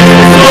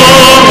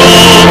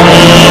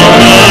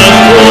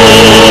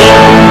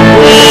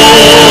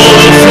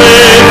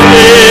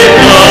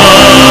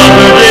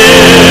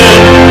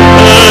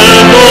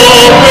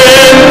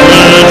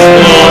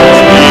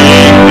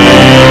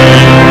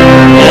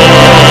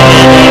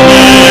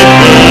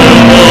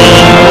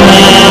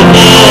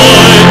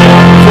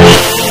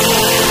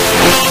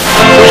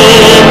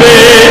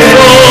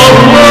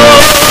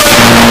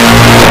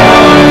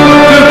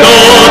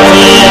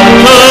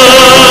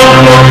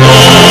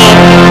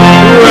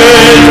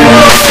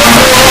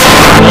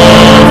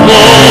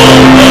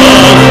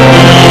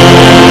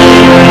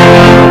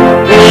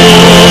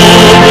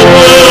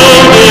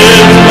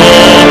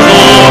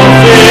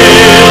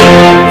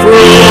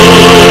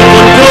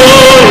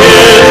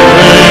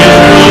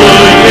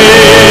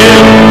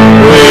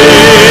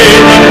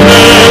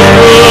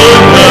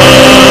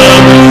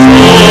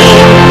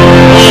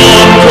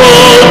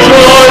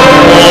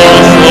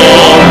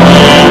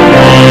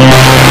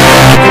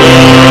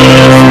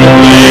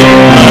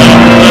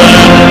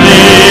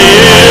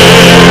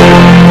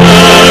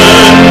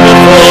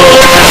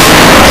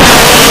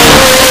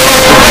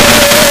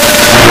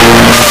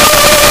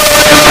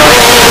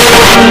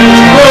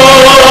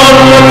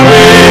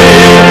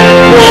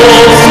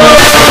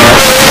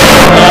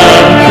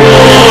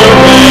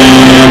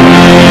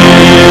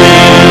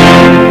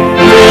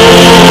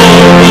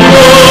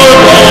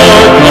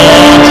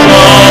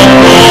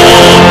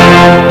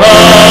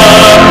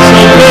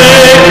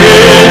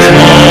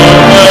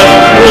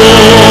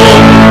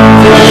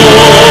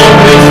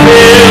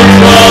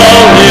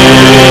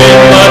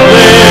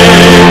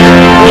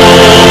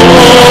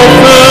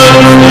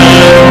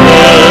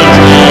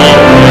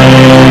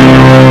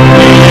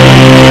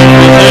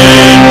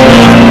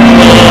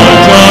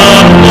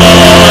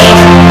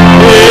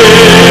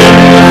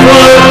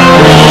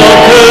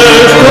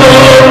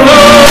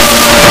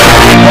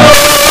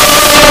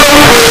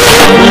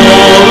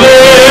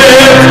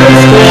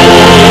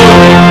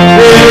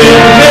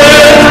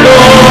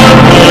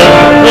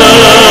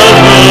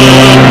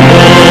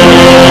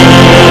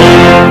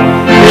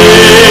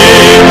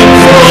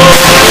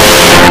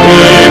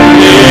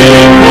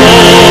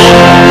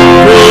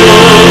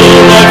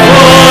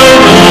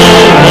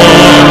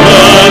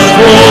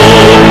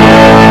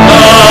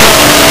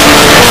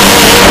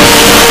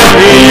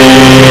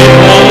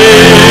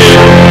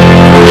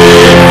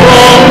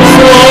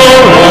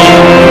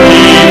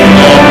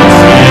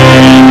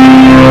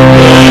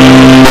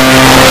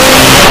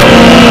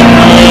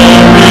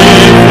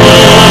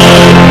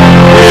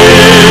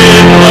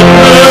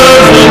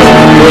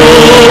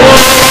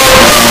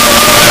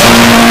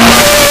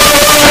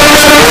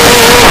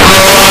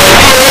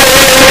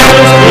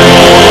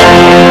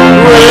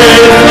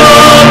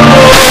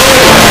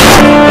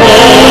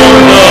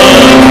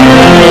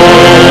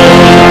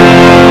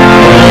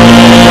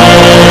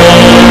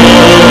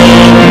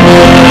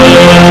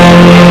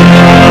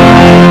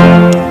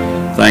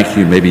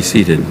you. You may be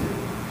seated.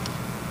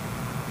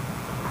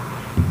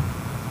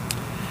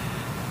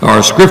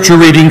 Our scripture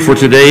reading for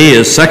today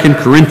is 2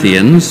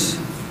 Corinthians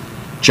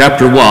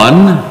chapter 1.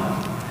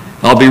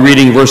 I'll be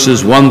reading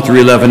verses 1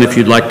 through 11 if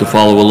you'd like to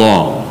follow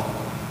along.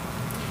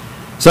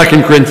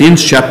 2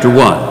 Corinthians chapter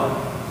 1.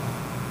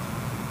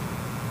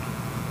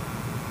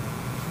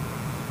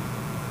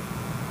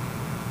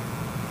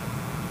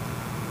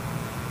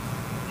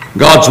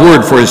 God's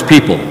word for his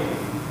people.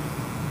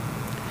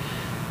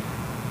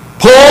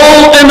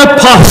 Paul, an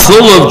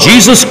apostle of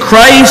Jesus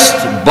Christ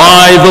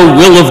by the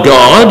will of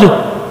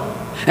God,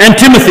 and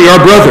Timothy, our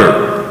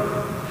brother,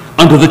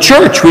 unto the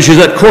church which is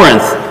at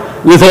Corinth,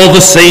 with all the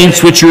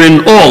saints which are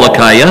in all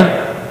Achaia.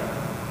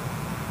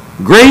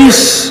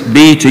 Grace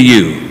be to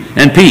you,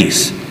 and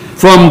peace,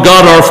 from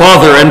God our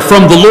Father, and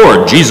from the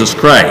Lord Jesus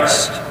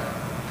Christ.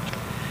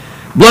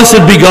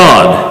 Blessed be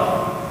God,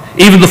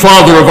 even the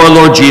Father of our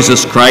Lord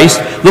Jesus Christ,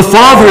 the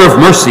Father of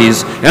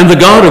mercies, and the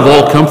God of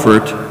all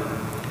comfort,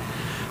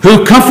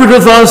 who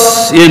comforteth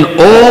us in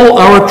all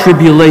our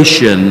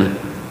tribulation,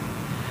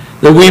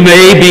 that we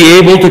may be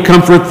able to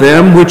comfort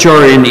them which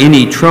are in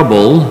any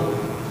trouble,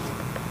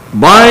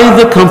 by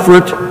the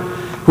comfort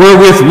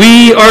wherewith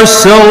we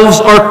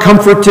ourselves are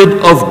comforted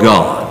of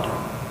God.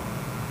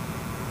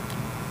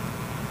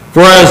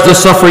 For as the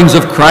sufferings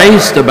of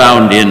Christ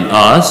abound in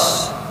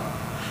us,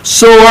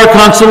 so our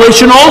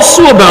consolation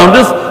also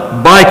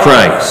aboundeth by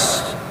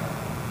Christ.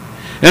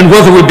 And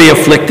whether we be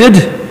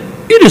afflicted,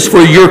 it is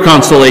for your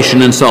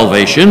consolation and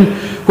salvation,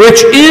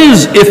 which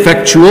is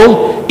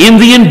effectual in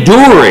the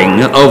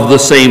enduring of the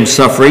same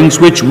sufferings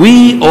which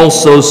we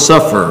also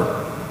suffer.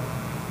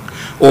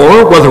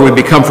 Or whether we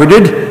be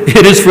comforted,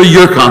 it is for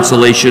your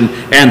consolation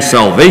and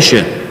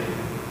salvation.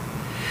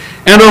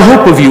 And our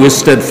hope of you is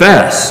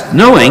steadfast,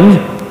 knowing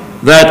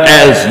that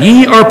as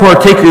ye are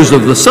partakers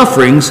of the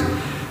sufferings,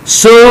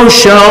 so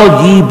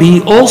shall ye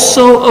be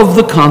also of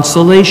the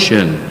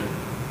consolation.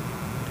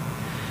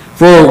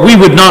 For we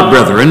would not,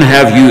 brethren,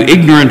 have you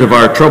ignorant of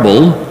our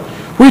trouble,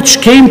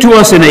 which came to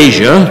us in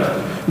Asia,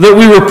 that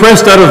we were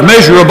pressed out of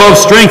measure above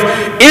strength,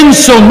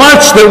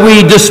 insomuch that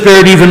we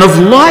despaired even of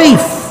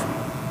life.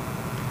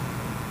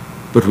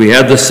 But we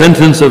had the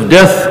sentence of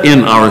death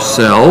in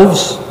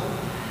ourselves,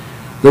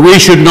 that we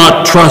should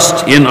not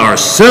trust in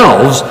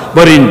ourselves,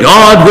 but in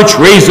God which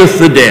raiseth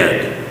the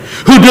dead,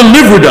 who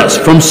delivered us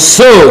from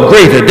so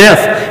great a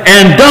death,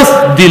 and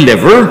doth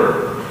deliver,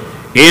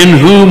 in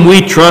whom we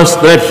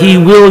trust that he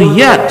will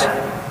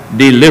yet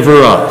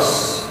deliver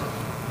us.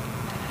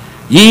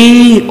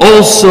 Ye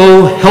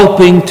also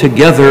helping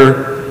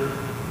together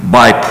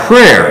by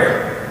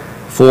prayer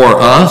for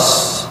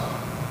us,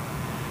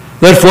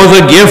 that for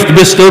the gift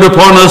bestowed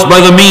upon us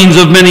by the means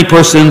of many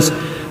persons,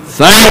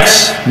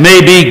 thanks may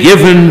be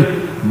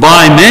given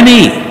by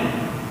many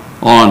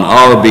on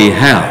our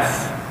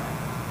behalf.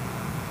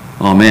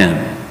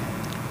 Amen.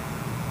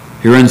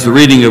 Here ends the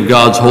reading of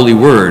God's holy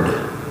word.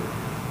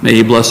 May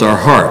he bless our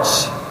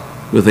hearts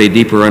with a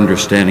deeper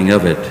understanding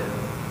of it.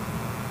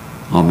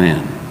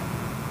 Amen.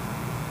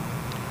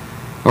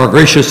 Our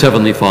gracious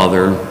Heavenly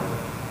Father,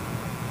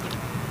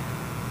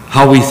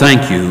 how we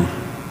thank you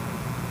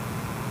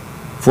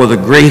for the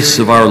grace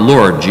of our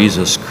Lord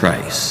Jesus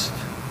Christ.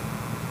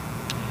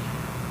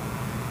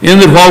 In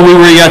that while we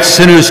were yet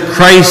sinners,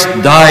 Christ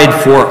died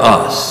for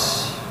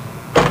us.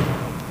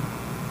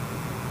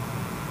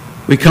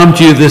 We come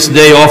to you this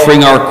day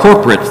offering our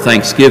corporate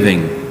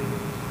thanksgiving.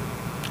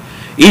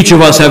 Each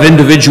of us have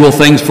individual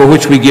things for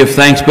which we give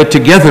thanks, but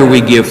together we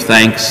give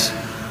thanks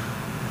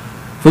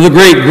for the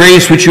great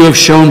grace which you have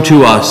shown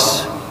to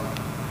us,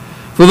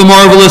 for the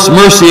marvelous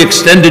mercy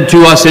extended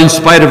to us in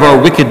spite of our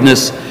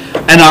wickedness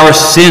and our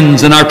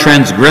sins and our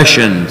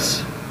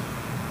transgressions.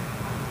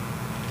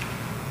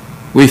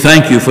 We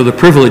thank you for the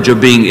privilege of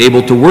being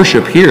able to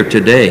worship here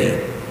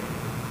today.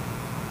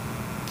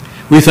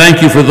 We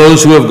thank you for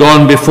those who have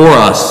gone before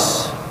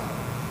us.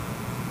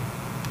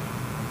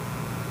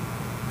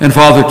 And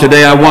Father,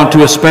 today I want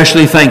to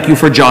especially thank you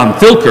for John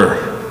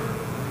Thilker,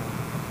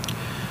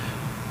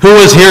 who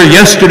was here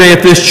yesterday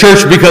at this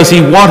church because he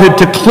wanted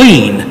to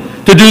clean,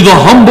 to do the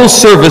humble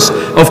service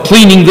of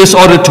cleaning this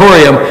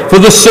auditorium for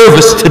the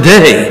service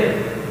today.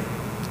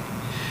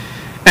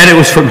 And it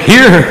was from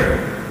here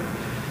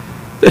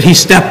that he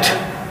stepped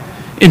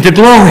into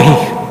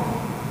glory.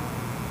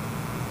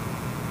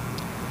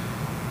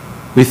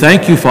 We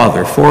thank you,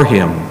 Father, for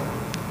him,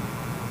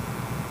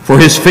 for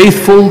his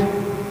faithful,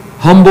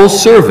 humble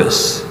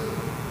service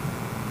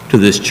to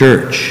this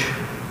church,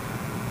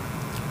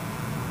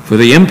 for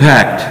the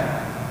impact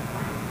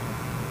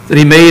that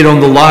he made on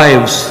the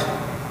lives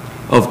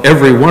of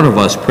every one of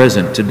us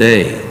present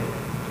today,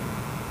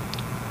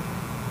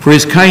 for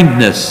his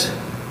kindness,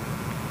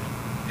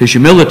 his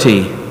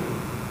humility,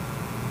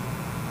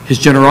 his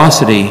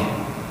generosity,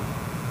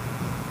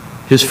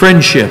 his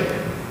friendship,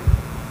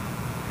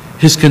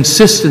 his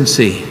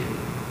consistency,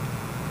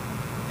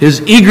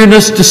 his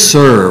eagerness to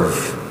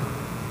serve.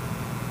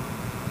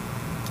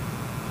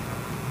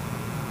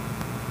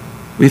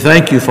 We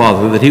thank you,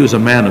 Father, that he was a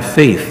man of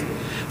faith,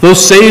 though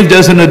saved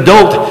as an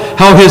adult,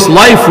 how his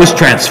life was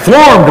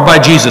transformed by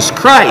Jesus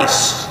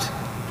Christ.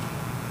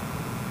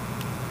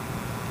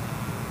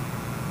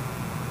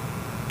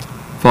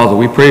 Father,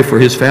 we pray for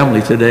his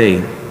family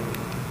today,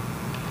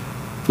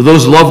 for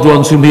those loved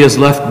ones whom he has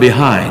left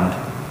behind,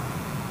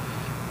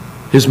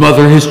 his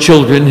mother, his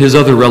children, his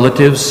other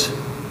relatives.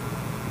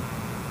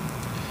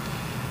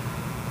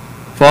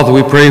 Father,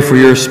 we pray for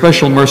your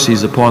special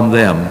mercies upon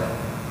them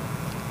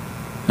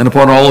and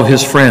upon all of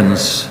his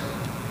friends,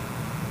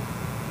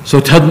 so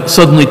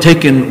suddenly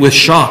taken with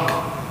shock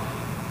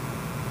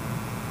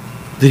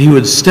that he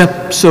would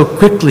step so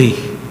quickly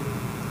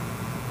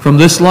from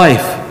this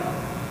life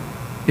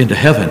into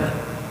heaven.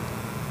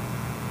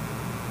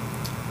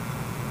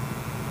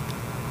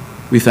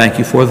 We thank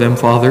you for them,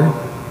 Father,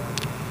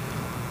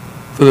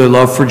 for their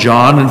love for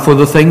John and for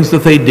the things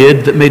that they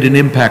did that made an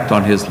impact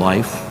on his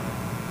life.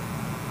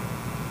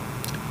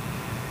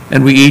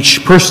 And we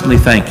each personally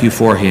thank you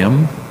for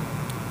him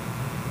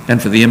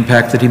and for the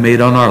impact that he made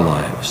on our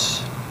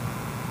lives.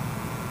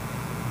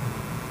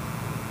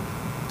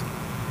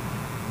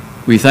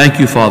 We thank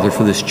you, Father,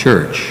 for this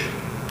church,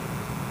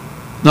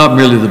 not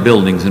merely the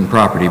buildings and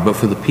property, but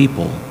for the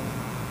people.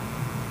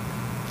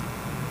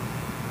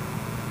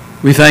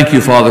 We thank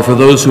you, Father, for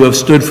those who have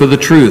stood for the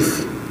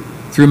truth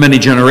through many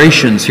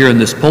generations here in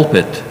this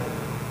pulpit,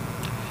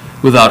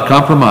 without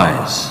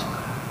compromise,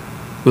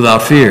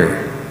 without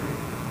fear.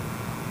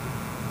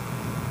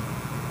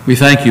 We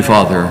thank you,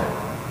 Father,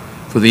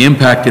 for the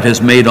impact it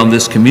has made on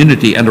this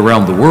community and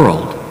around the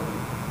world.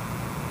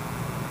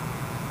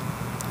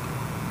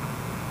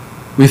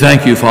 We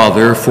thank you,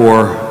 Father,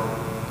 for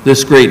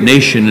this great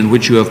nation in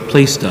which you have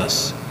placed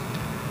us.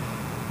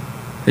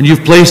 And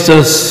you've placed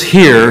us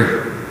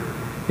here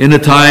in a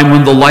time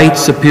when the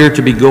lights appear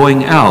to be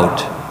going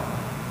out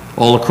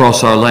all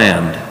across our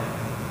land.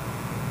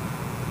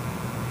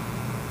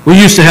 We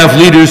used to have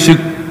leaders who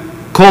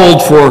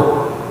called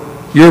for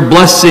your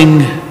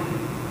blessing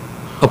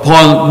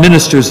upon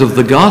ministers of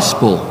the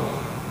gospel,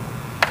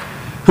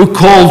 who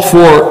called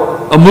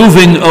for a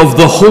moving of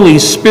the Holy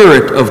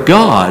Spirit of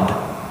God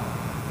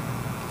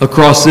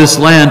across this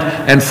land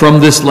and from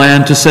this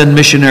land to send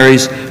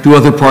missionaries to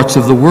other parts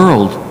of the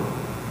world.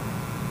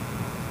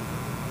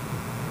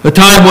 A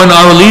time when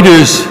our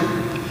leaders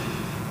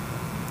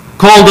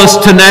called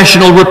us to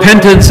national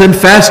repentance and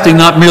fasting,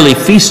 not merely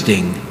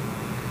feasting.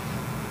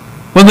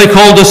 When they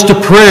called us to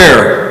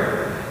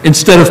prayer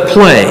instead of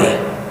play.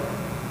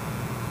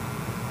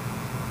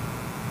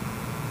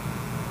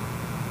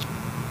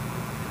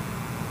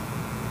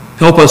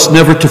 Help us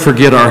never to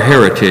forget our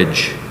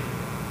heritage.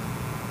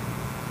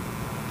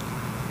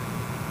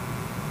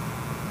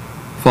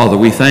 Father,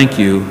 we thank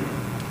you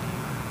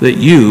that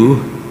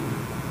you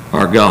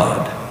are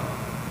God.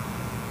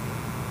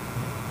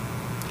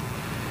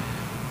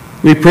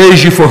 We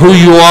praise you for who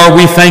you are.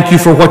 We thank you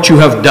for what you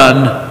have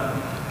done.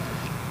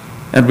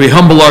 And we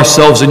humble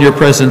ourselves in your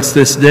presence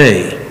this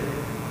day.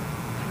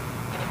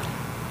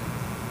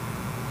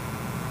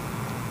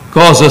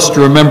 Cause us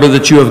to remember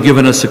that you have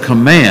given us a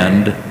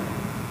command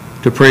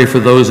to pray for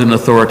those in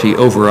authority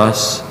over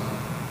us,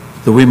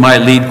 that we might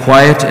lead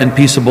quiet and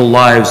peaceable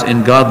lives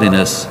in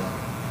godliness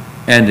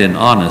and in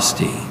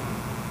honesty.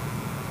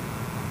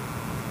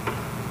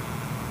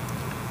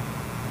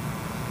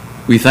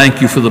 We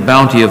thank you for the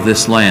bounty of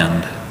this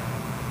land.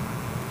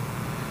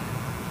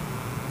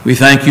 We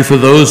thank you for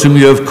those whom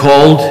you have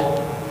called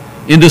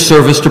into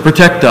service to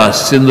protect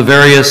us in the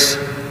various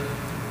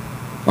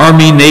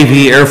Army,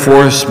 Navy, Air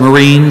Force,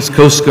 Marines,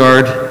 Coast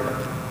Guard,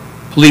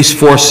 police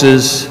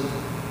forces,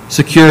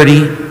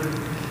 security.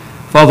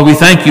 Father, we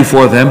thank you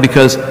for them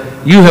because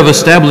you have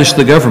established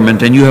the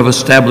government and you have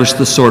established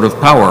the sword of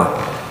power,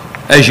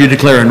 as you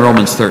declare in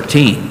Romans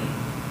 13.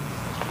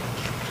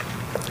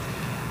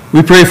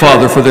 We pray,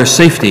 Father, for their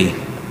safety.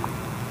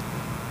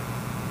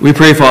 We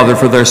pray, Father,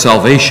 for their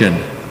salvation.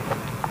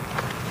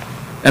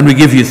 And we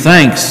give you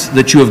thanks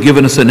that you have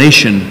given us a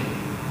nation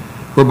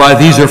whereby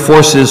these are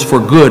forces for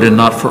good and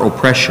not for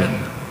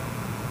oppression.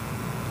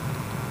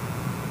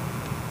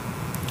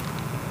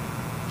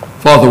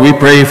 Father, we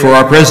pray for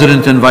our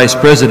president and vice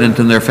president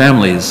and their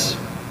families.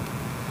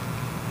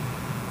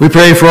 We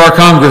pray for our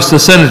Congress, the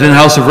Senate and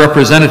House of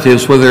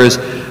Representatives, where there is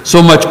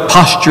so much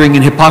posturing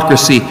and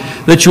hypocrisy,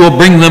 that you will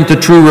bring them to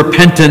true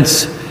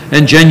repentance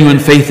and genuine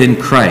faith in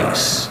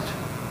Christ.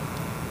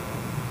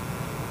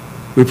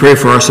 We pray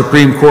for our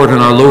Supreme Court and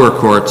our lower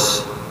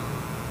courts.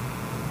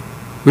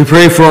 We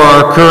pray for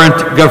our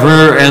current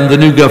governor and the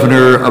new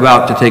governor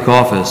about to take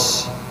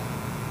office,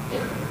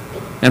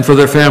 and for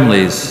their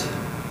families.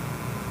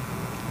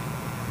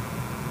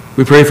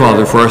 We pray,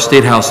 Father, for our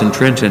State House in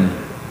Trenton.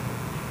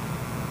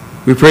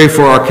 We pray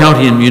for our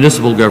county and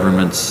municipal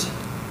governments.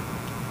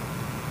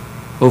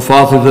 Oh,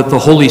 Father, that the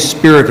Holy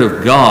Spirit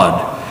of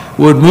God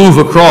would move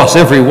across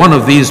every one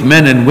of these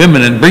men and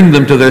women and bring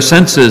them to their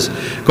senses,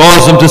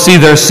 cause them to see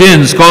their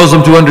sins, cause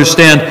them to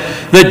understand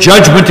that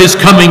judgment is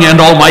coming and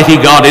Almighty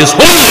God is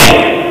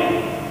holy.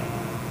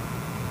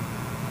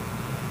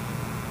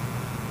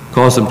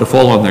 Cause them to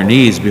fall on their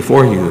knees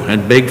before you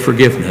and beg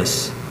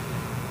forgiveness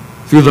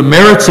through the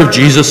merits of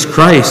Jesus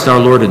Christ, our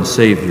Lord and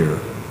Savior,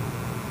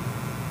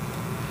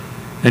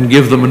 and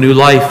give them a new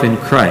life in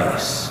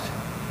Christ,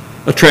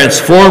 a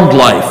transformed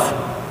life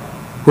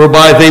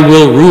whereby they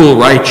will rule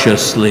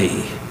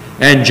righteously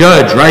and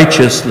judge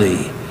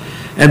righteously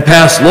and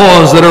pass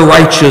laws that are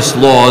righteous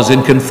laws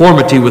in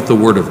conformity with the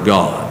Word of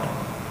God.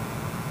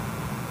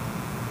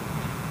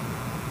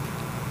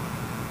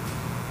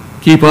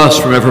 Keep us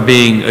from ever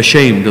being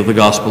ashamed of the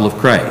gospel of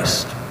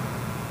Christ.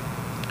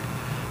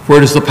 For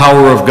it is the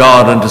power of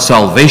God unto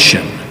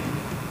salvation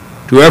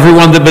to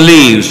everyone that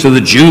believes, to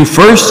the Jew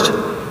first,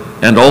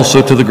 and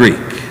also to the Greek.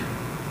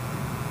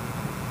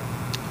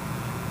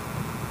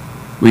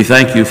 We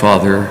thank you,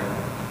 Father,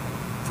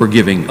 for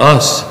giving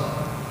us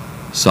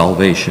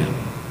salvation.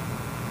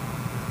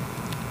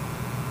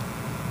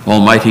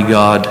 Almighty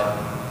God,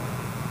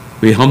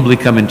 we humbly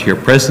come into your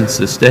presence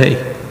this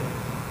day.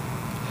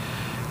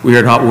 We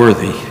are not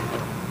worthy,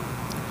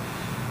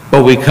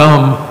 but we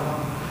come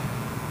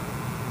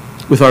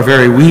with our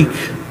very weak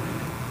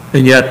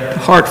and yet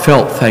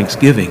heartfelt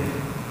thanksgiving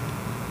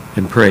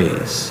and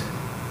praise,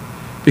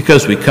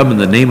 because we come in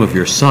the name of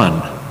your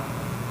Son,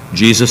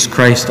 Jesus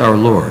Christ our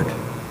Lord.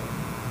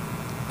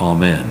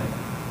 Amen.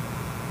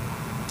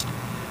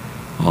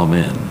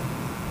 Amen.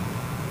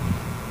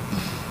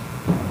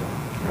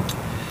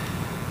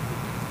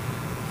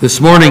 This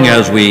morning,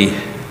 as we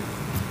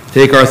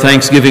take our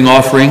Thanksgiving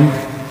offering,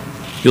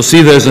 you'll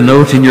see there's a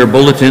note in your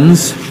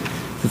bulletins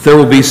that there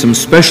will be some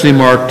specially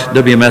marked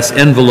WMS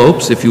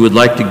envelopes if you would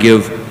like to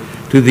give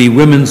to the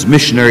Women's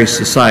Missionary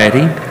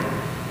Society,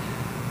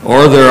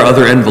 or there are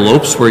other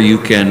envelopes where you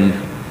can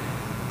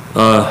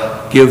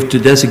give to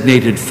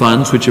designated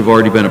funds which have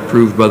already been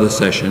approved by the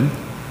session,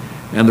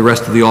 and the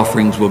rest of the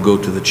offerings will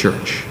go to the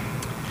church.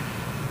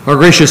 Our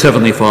gracious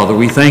Heavenly Father,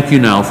 we thank you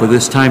now for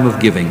this time of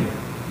giving.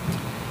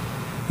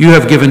 You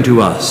have given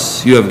to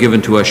us your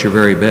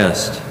very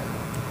best.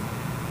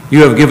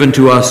 You have given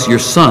to us your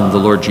Son, the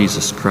Lord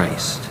Jesus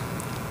Christ.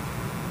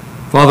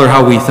 Father,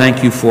 how we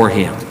thank you for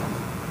him.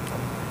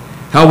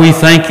 How we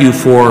thank you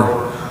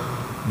for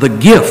the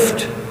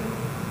gift,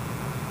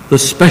 the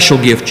special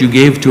gift you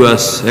gave to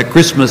us at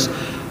Christmas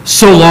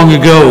so long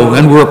ago,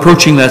 and we're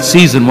approaching that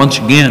season once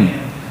again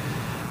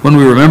when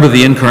we remember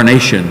the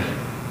incarnation.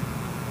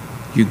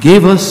 You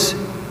gave us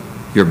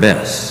your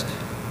best.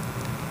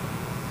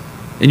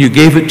 And you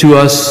gave it to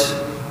us,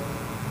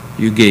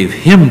 you gave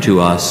him to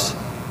us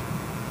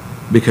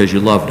because you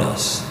loved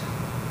us.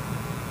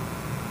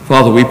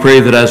 Father, we pray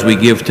that as we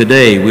give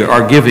today,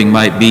 our giving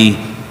might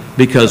be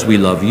because we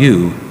love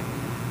you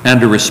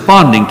and are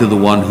responding to the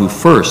one who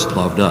first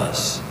loved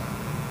us.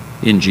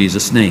 In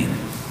Jesus' name,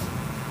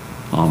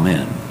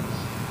 amen.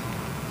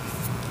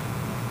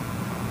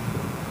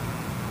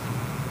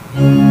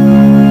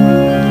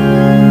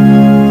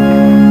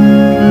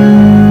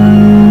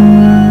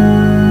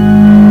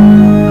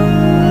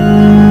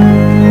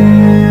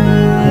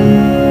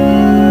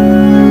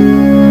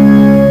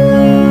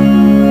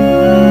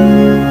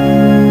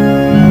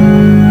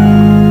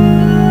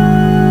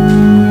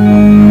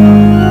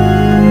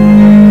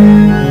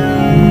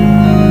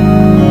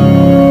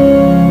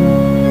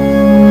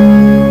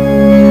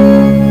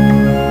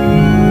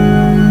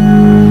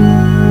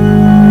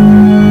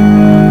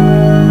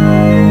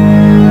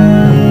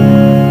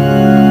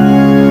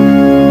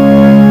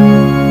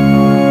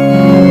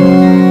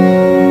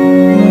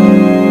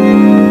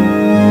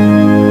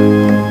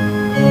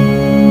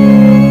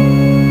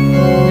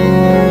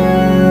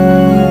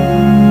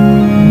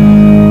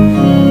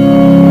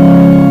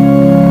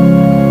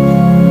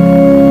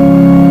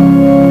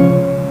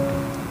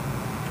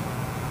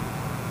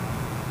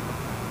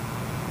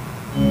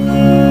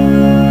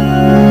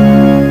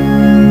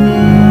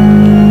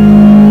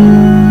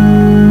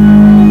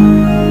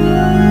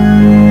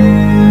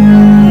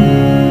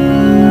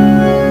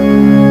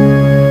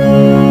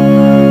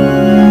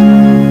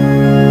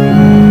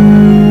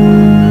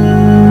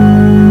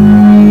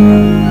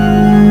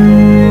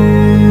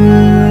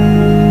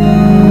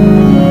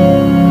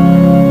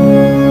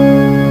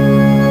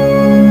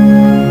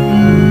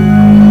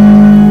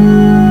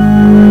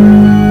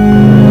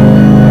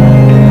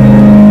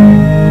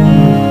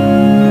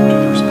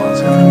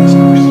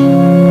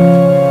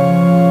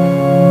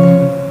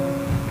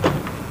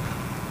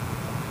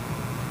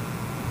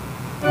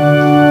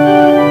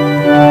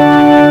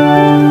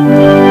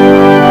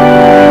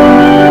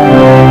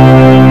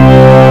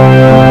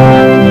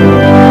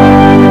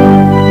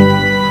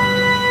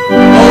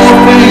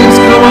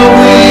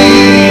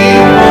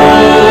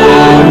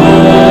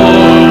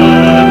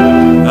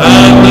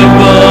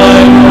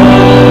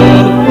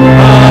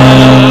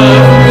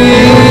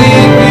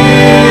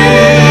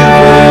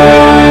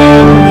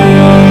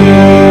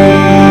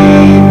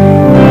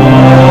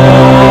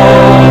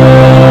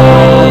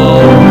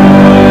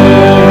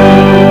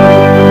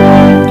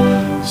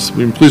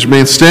 Please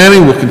remain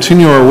standing. We'll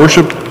continue our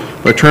worship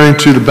by turning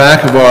to the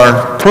back of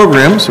our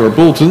programs, our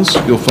bulletins.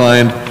 You'll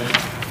find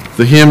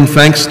the hymn,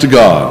 Thanks to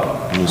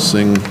God. We'll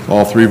sing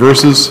all three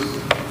verses,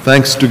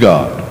 Thanks to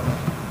God.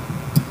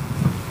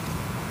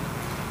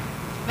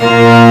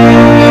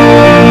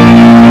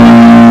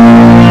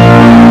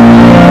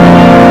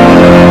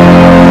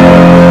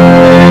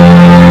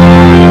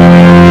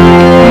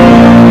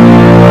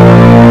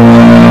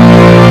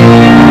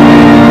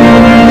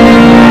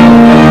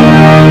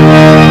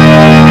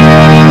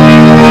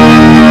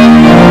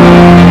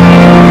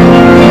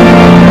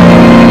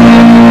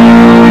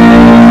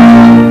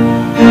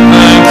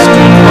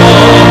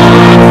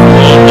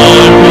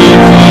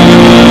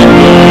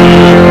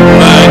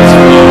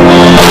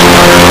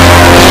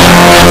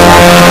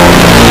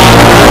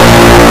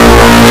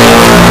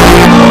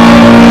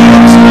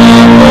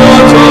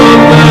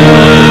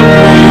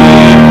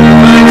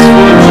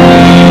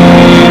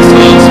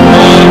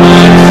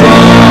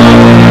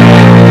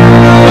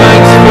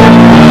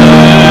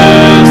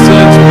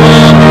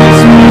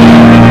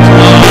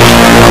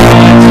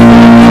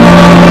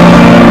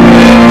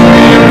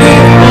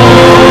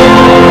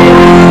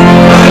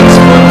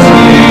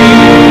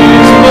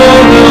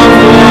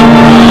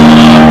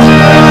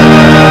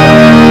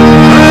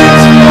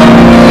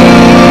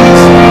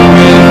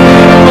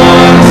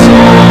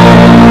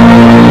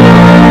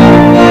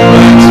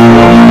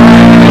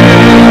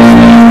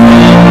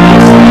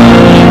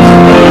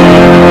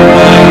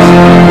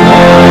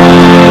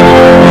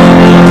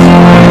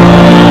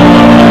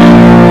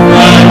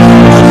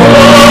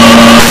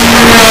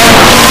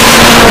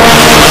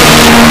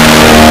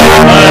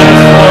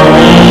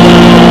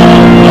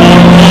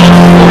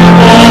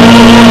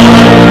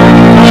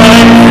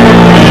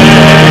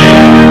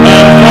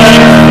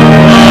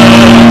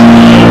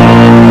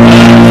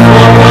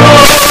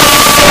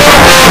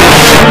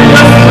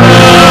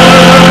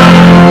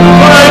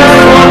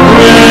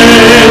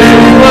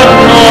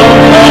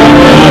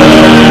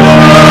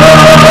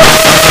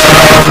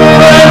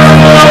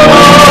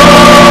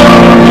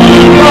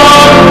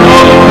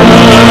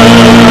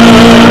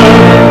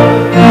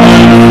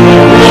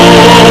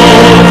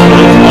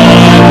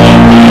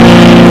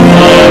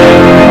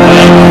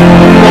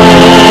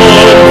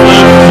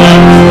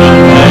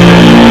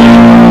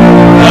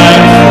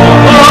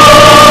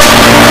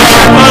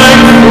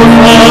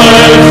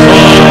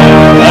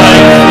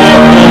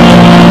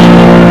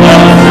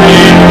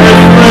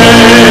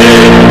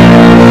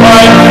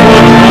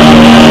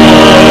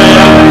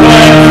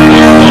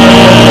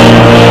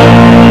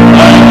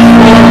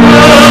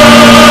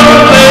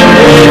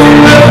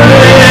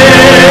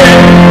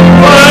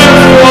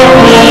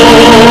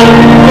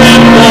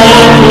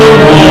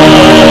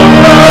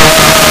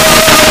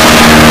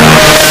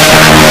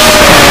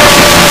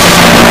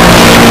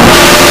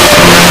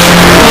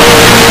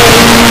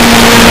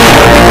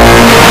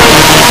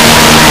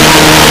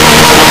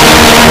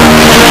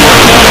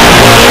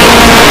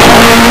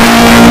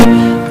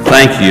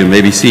 Thank you. You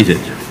may be seated.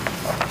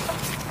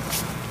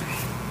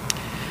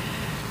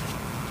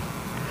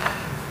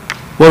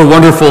 What a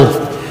wonderful,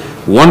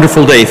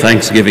 wonderful day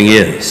Thanksgiving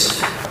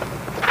is.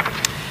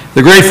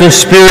 The grateful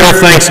spirit of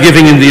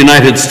Thanksgiving in the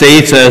United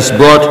States, as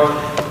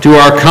brought to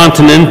our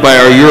continent by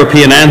our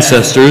European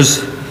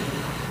ancestors,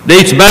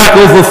 dates back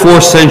over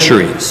 4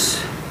 centuries.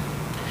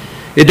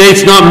 It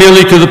dates not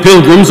merely to the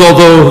Pilgrims,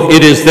 although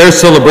it is their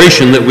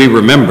celebration that we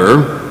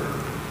remember,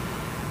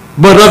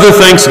 but other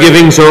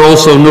Thanksgivings are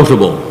also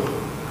notable.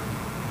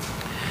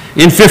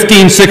 In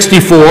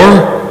 1564,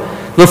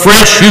 the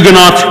French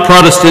Huguenot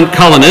Protestant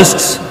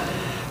colonists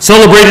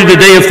celebrated a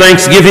day of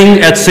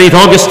Thanksgiving at St.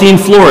 Augustine,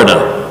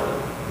 Florida.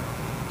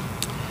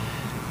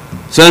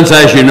 Since,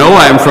 as you know,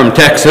 I am from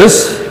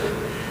Texas,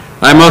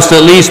 I must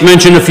at least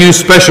mention a few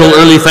special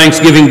early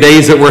Thanksgiving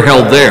days that were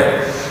held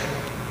there.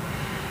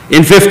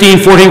 In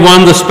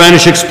 1541, the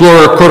Spanish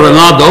explorer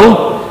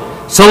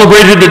Coronado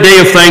celebrated a day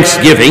of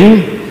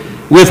Thanksgiving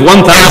with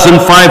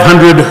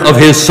 1,500 of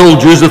his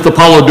soldiers at the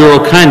Palo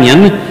Duro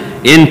Canyon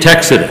in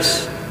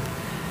Texas.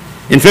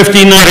 In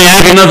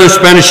 1598, another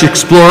Spanish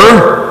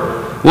explorer,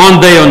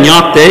 Juan de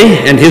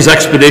Oñate, and his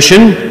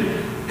expedition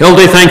held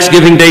a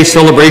Thanksgiving Day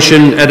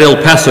celebration at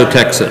El Paso,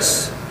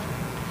 Texas.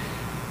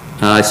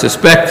 I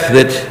suspect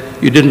that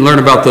you didn't learn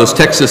about those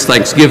Texas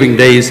Thanksgiving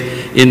Days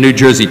in New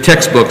Jersey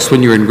textbooks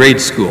when you were in grade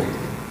school.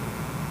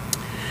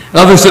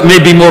 Others that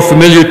may be more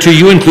familiar to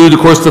you include, of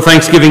course, the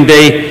Thanksgiving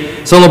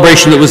Day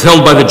celebration that was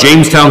held by the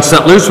Jamestown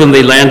settlers when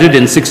they landed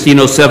in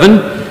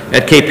 1607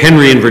 at Cape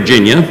Henry in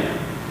Virginia.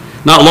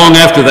 Not long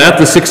after that,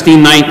 the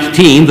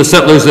 1619, the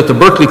settlers at the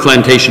Berkeley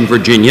Plantation,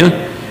 Virginia,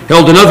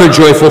 held another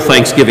joyful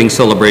Thanksgiving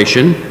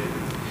celebration.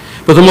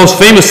 But the most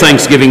famous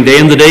Thanksgiving Day,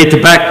 and the day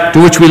to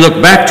which we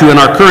look back to in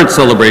our current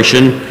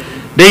celebration,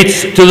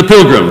 dates to the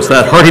Pilgrims,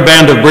 that hearty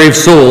band of brave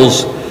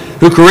souls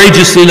who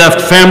courageously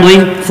left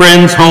family,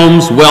 friends,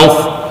 homes,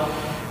 wealth,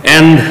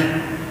 and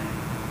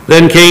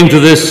then came to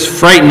this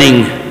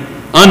frightening,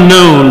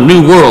 unknown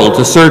new world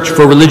to search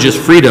for religious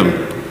freedom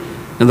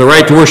and the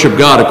right to worship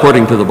God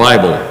according to the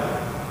Bible.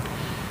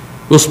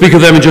 We'll speak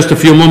of them in just a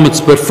few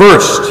moments, but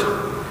first,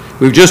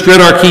 we've just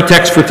read our key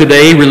text for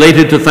today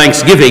related to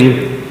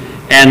Thanksgiving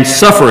and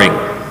suffering.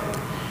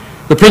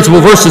 The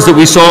principal verses that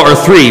we saw are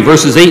 3,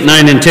 verses 8,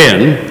 9, and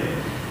 10.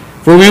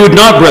 For we would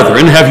not,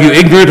 brethren, have you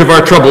ignorant of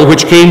our trouble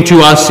which came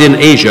to us in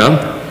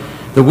Asia,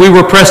 that we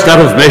were pressed out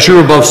of measure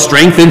above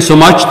strength,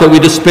 insomuch that we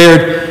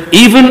despaired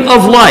even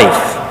of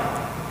life.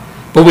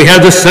 But we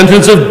had the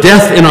sentence of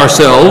death in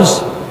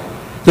ourselves,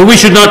 that we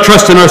should not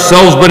trust in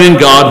ourselves, but in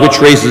God,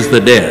 which raises the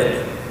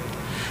dead,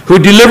 who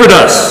delivered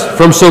us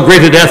from so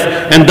great a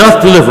death, and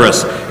doth deliver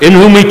us, in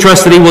whom we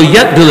trust that he will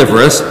yet deliver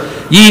us,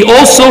 ye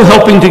also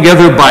helping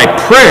together by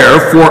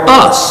prayer for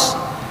us,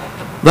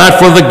 that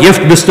for the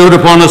gift bestowed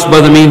upon us by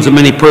the means of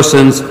many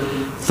persons,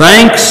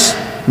 thanks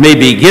may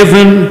be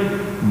given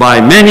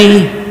by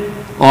many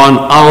on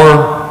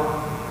our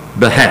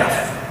behalf.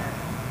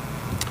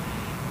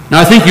 Now,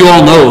 I think you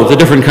all know the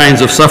different kinds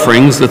of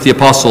sufferings that the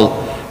Apostle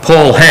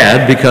Paul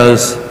had,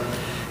 because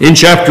in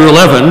chapter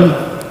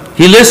 11,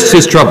 he lists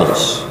his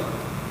troubles.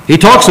 He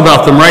talks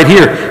about them right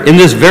here in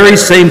this very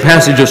same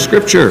passage of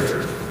Scripture.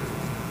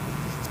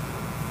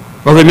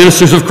 Brother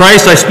ministers of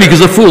Christ, I speak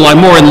as a fool.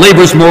 I'm more in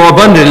labors more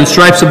abundant, in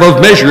stripes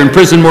above measure, in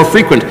prison more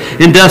frequent,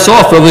 in deaths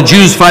oft. Though the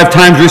Jews 5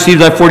 times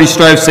received thy 40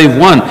 stripes, save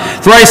one.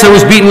 Thrice I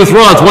was beaten with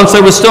rods, once I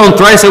was stoned,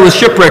 thrice I was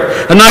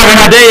shipwrecked. A night and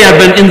a day I've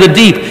been in the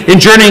deep,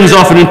 in journeyings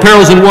often, in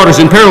perils in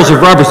waters, in perils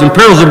of robbers, in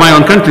perils of my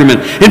own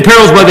countrymen, in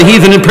perils by the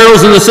heathen, in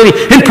perils in the city,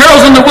 in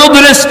perils in the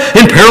wilderness,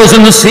 in perils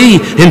in the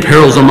sea, in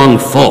perils among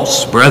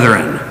false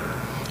brethren,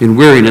 in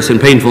weariness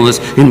and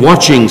painfulness, in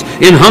watchings,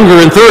 in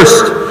hunger and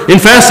thirst, in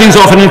fastings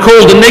often, in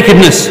cold and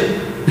nakedness,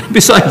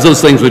 besides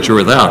those things which are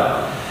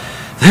without,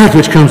 that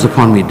which comes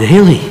upon me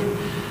daily,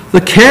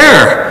 the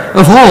care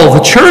of all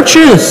the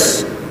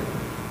churches.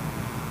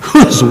 Who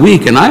is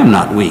weak and I am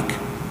not weak?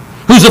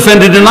 Who's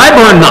offended and I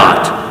burn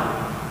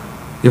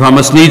not? If I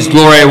must needs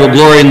glory, I will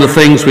glory in the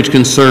things which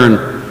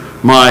concern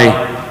my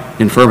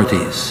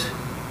infirmities.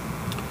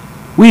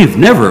 We've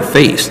never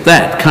faced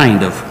that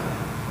kind of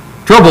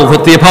trouble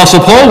that the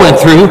Apostle Paul went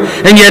through,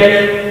 and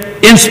yet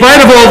in spite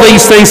of all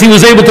these things, he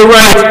was able to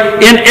write,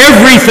 in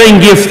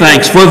everything give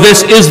thanks, for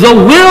this is the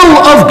will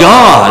of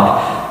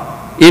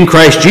God in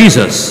Christ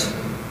Jesus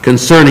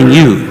concerning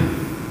you.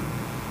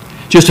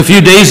 Just a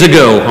few days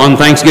ago on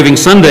Thanksgiving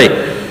Sunday,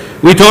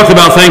 we talked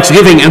about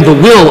Thanksgiving and the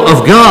will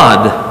of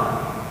God.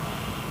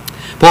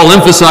 Paul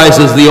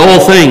emphasizes the all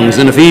things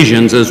in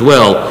Ephesians as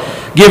well.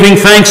 Giving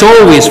thanks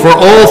always for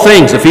all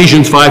things,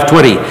 Ephesians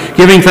 5:20.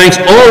 Giving thanks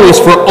always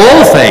for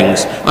all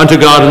things unto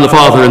God and the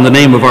Father in the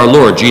name of our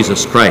Lord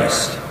Jesus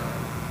Christ.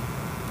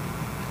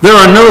 There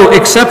are no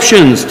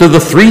exceptions to the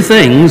three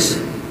things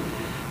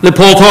that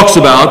Paul talks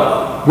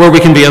about where we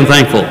can be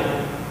unthankful.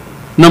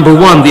 Number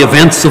one, the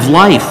events of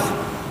life.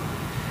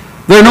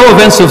 There are no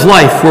events of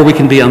life where we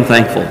can be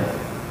unthankful.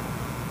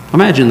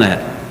 Imagine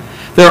that.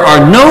 There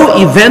are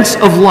no events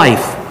of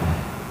life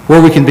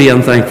where we can be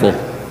unthankful.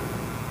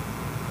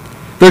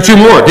 There are two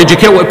more. Did you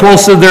get what Paul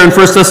said there in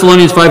 1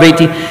 Thessalonians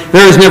 5:18?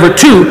 There is never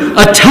two,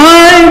 a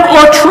time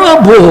or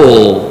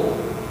trouble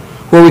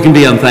where we can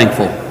be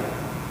unthankful.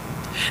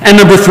 And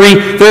number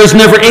three, there is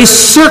never a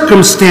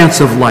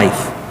circumstance of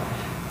life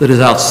that is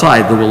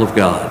outside the will of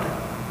God.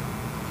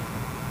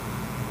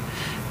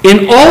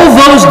 In all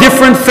those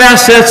different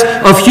facets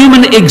of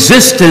human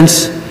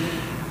existence,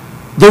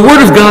 the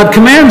Word of God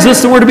commands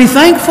us that we're to be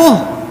thankful.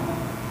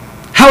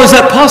 How is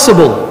that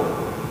possible?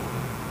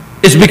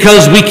 It's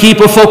because we keep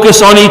a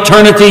focus on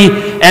eternity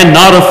and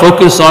not a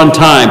focus on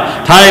time.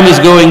 Time is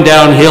going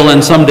downhill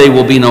and someday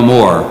will be no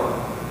more.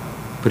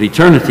 But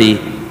eternity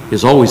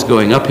is always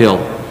going uphill,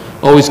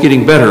 always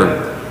getting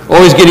better,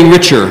 always getting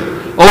richer,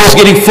 always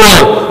getting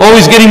fuller,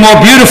 always getting more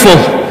beautiful.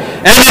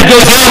 And it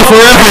goes on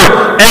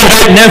forever, and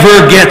it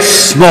never gets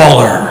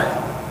smaller.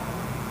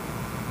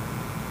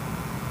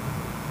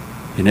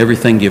 In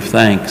everything give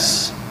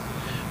thanks,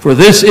 for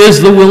this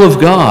is the will of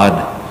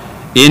God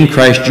in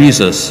Christ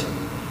Jesus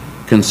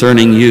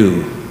concerning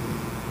you.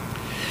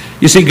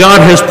 You see, God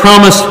has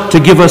promised to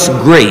give us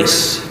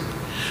grace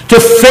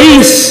to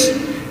face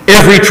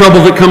every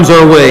trouble that comes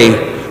our way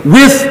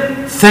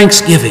with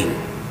thanksgiving.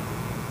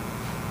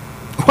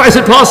 Why is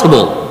it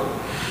possible?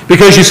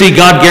 Because you see,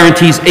 God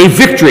guarantees a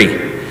victory,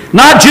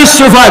 not just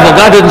survival.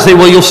 God doesn't say,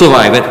 well, you'll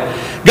survive it.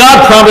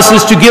 God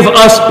promises to give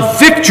us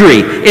victory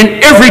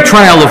in every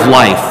trial of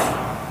life,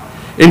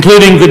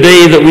 including the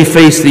day that we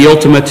face the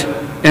ultimate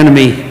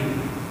enemy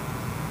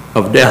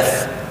of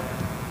death.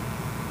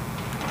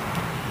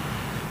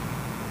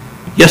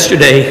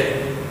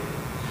 Yesterday,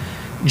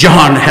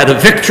 John had a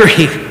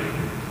victory.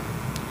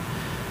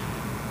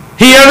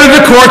 He entered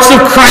the courts of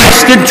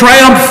Christ in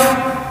triumph.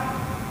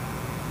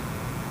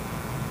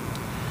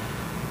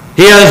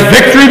 He has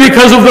victory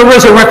because of the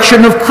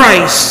resurrection of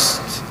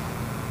Christ.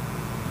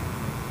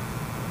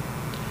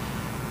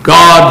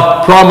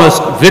 God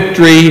promised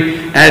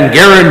victory and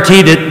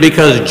guaranteed it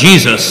because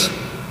Jesus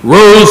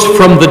rose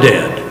from the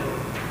dead.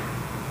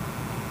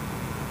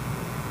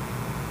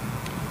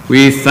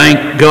 We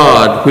thank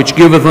God, which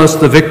giveth us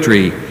the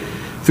victory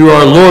through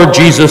our Lord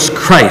Jesus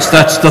Christ.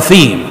 That's the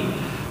theme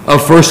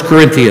of 1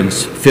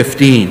 Corinthians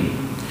 15.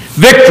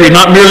 Victory,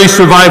 not merely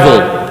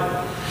survival.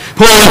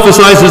 Paul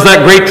emphasizes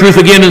that great truth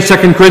again in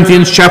 2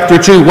 Corinthians chapter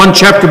 2, one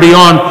chapter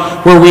beyond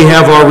where we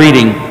have our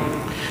reading.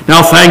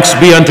 Now thanks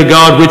be unto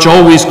God, which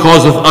always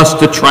causeth us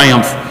to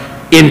triumph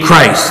in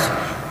Christ.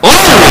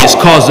 Always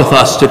causeth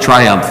us to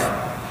triumph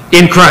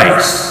in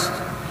Christ,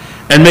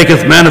 and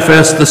maketh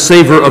manifest the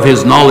savor of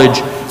his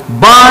knowledge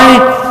by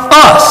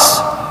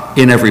us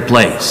in every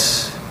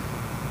place.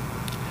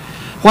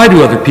 Why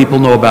do other people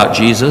know about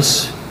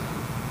Jesus?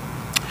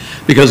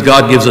 Because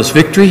God gives us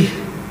victory,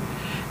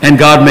 and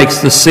God makes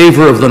the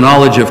savor of the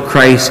knowledge of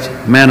Christ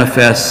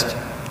manifest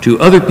to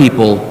other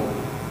people.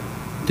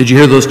 Did you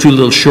hear those two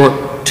little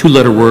short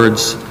two-letter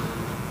words?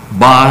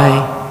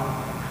 By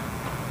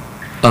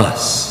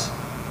us.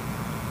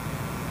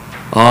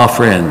 Ah,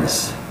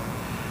 friends,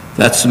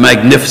 that's the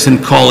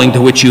magnificent calling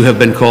to which you have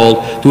been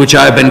called, to which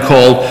I have been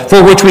called,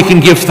 for which we can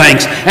give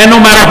thanks. And no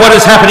matter what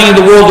is happening in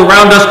the world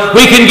around us,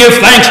 we can give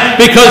thanks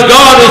because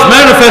God is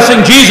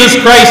manifesting Jesus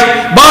Christ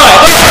by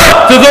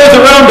us to those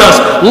around us,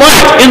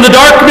 light in the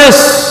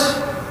darkness.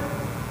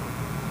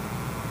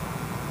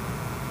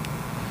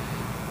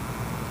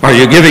 Are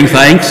you giving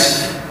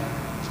thanks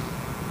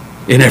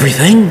in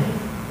everything?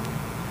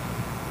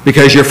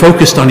 Because you're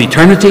focused on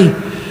eternity,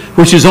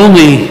 which is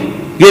only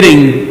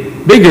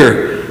getting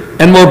bigger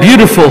and more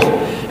beautiful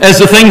as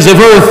the things of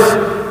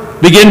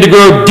earth begin to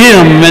grow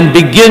dim and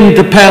begin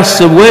to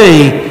pass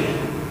away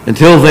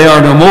until they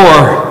are no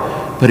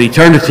more. But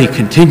eternity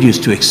continues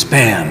to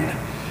expand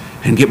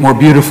and get more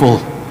beautiful,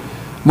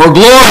 more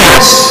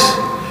glorious,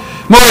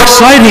 more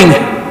exciting,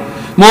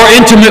 more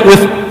intimate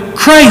with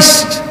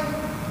Christ.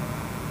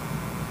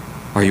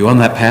 Are you on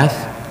that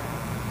path?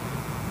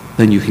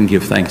 Then you can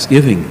give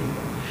thanksgiving.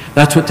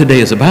 That's what today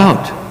is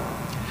about.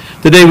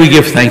 Today we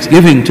give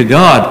thanksgiving to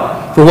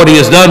God for what he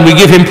has done. We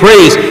give him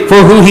praise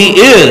for who he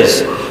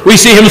is. We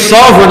see him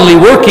sovereignly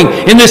working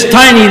in this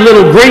tiny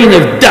little grain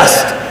of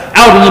dust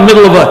out in the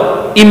middle of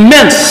an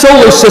immense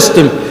solar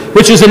system,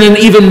 which is in an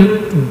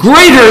even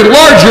greater,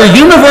 larger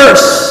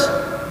universe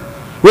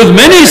with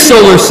many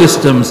solar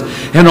systems.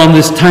 And on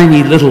this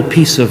tiny little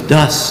piece of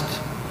dust,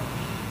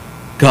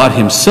 God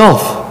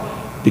himself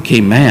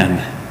became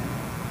man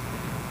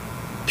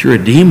to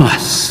redeem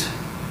us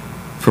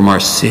from our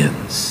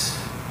sins.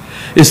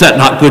 Is that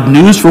not good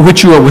news for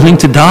which you are willing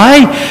to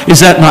die? Is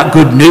that not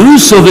good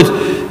news so that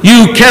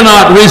you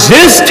cannot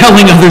resist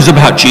telling others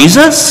about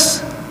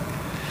Jesus?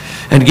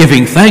 And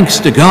giving thanks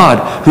to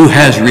God who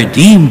has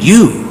redeemed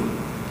you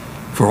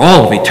for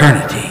all of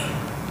eternity.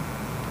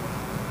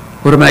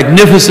 What a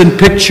magnificent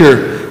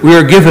picture we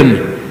are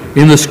given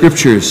in the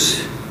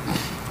Scriptures.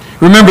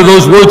 Remember,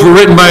 those words were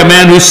written by a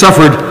man who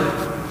suffered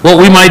what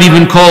we might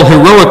even call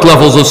heroic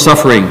levels of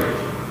suffering.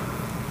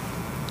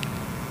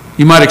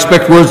 You might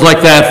expect words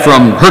like that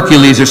from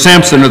Hercules or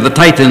Samson or the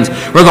Titans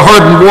or the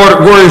hardened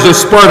warriors of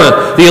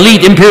Sparta, the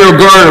elite imperial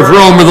guard of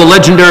Rome, or the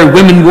legendary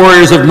women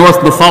warriors of Norse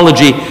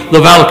mythology,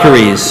 the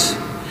Valkyries.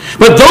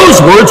 But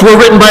those words were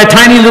written by a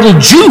tiny little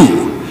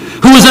Jew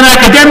who was an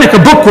academic,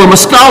 a bookworm, a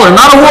scholar,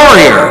 not a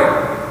warrior.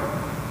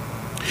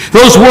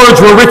 Those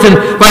words were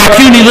written by a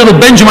puny little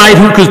Benjamite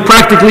who was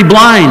practically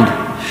blind.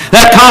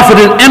 That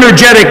confident,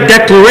 energetic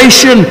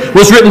declaration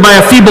was written by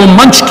a feeble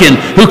munchkin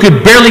who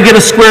could barely get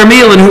a square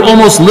meal and who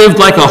almost lived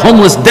like a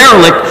homeless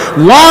derelict,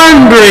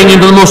 wandering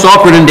into the most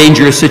awkward and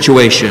dangerous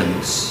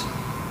situations.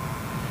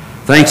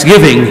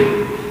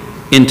 Thanksgiving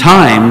in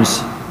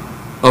times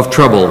of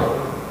trouble.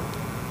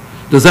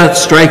 Does that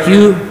strike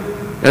you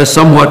as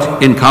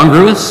somewhat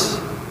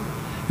incongruous?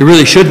 It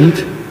really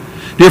shouldn't.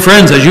 Dear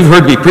friends, as you've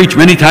heard me preach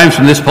many times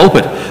from this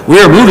pulpit, we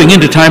are moving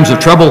into times of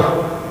trouble.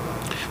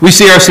 We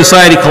see our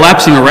society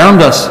collapsing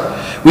around us.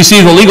 We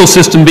see the legal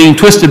system being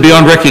twisted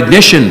beyond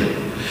recognition.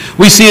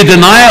 We see a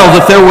denial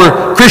that there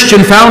were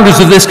Christian founders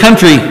of this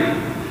country.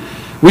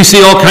 We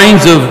see all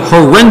kinds of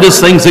horrendous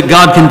things that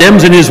God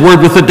condemns in His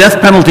Word with the death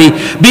penalty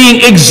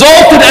being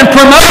exalted and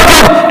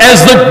promoted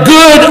as the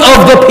good of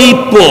the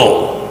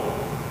people.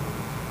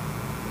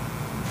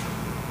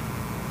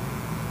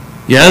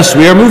 Yes,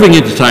 we are moving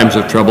into times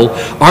of trouble.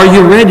 Are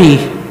you ready,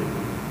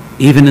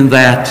 even in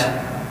that,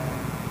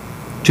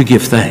 to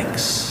give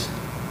thanks?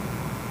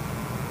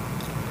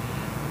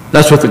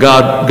 That's what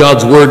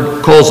God's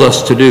Word calls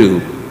us to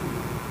do.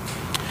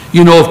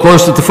 You know, of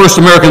course, that the first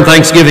American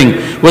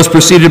Thanksgiving was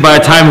preceded by a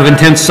time of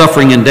intense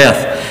suffering and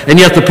death, and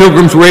yet the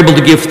Pilgrims were able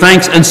to give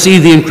thanks and see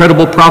the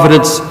incredible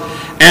providence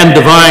and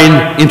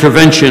divine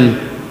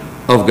intervention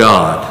of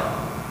God.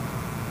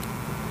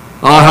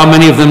 Ah, how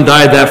many of them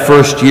died that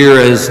first year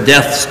as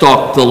death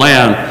stalked the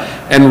land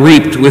and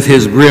reaped with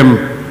his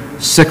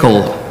grim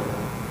sickle.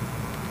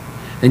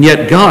 And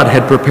yet God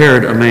had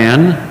prepared a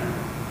man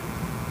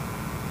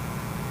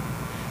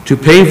to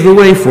pave the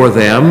way for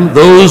them,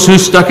 those who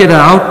stuck it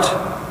out.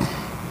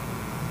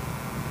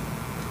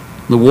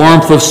 The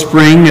warmth of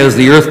spring, as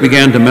the earth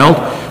began to melt,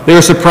 they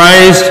were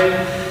surprised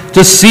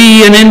to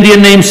see an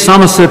Indian named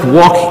Somerset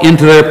walk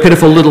into their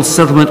pitiful little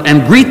settlement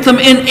and greet them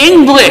in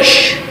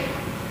English.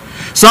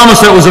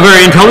 Somerset was a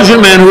very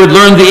intelligent man who had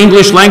learned the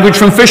English language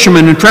from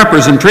fishermen and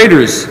trappers and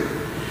traders.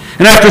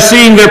 And after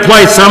seeing their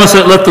plight,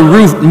 Somerset left the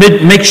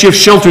makeshift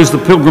shelters the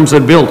Pilgrims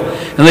had built,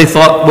 and they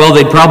thought, well,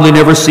 they'd probably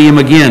never see him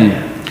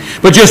again.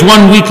 But just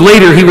 1 week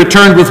later, he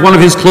returned with one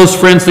of his close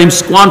friends named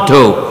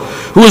Squanto,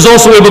 who was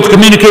also able to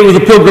communicate with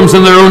the Pilgrims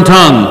in their own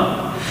tongue.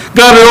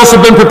 God had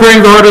also been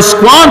preparing the heart of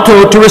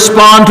Squanto to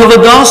respond to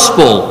the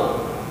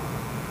gospel.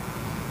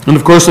 And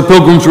of course, the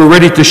Pilgrims were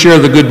ready to share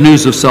the good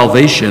news of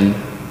salvation.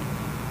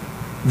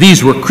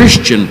 These were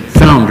Christian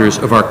founders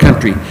of our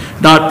country,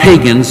 not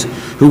pagans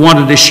who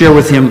wanted to share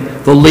with him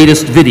the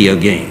latest video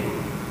game.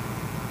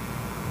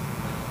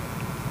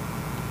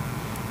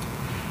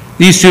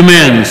 These two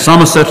men,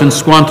 Somerset and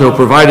Squanto,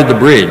 provided the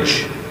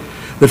bridge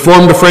that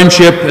formed a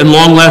friendship and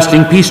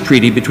long-lasting peace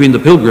treaty between the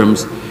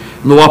Pilgrims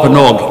and the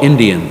Wampanoag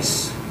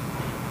Indians.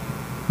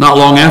 Not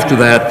long after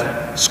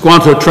that,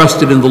 Squanto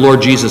trusted in the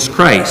Lord Jesus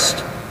Christ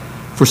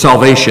for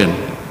salvation.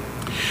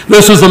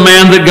 This was the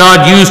man that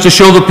God used to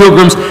show the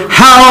Pilgrims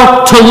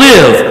how to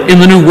live in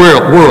the new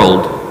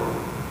world.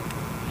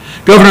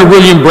 Governor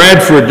William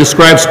Bradford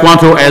describes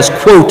Squanto as,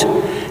 quote,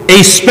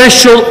 a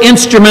special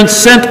instrument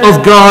sent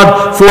of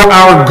God for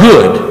our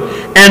good,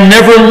 and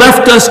never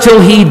left us till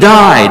he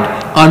died,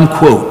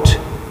 unquote.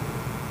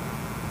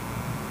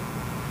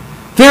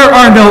 There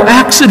are no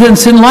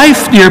accidents in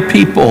life, dear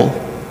people.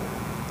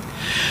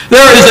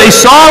 There is a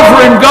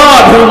sovereign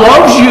God who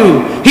loves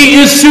you. He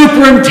is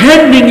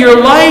superintending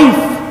your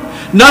life.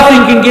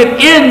 Nothing can get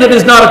in that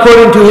is not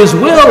according to his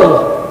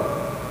will.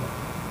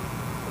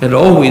 And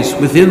always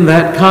within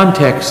that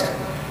context,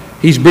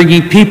 he's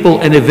bringing people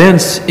and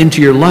events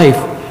into your life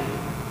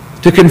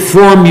to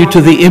conform you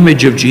to the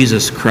image of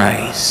Jesus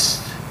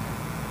Christ.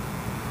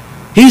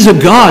 He's a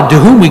God to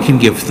whom we can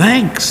give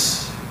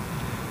thanks.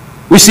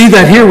 We see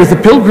that here with the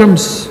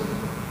Pilgrims.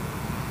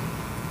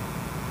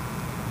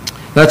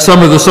 That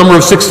summer, the summer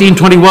of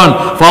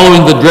 1621,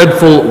 following the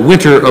dreadful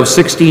winter of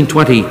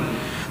 1620,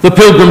 the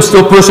Pilgrims,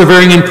 still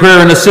persevering in prayer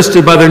and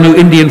assisted by their new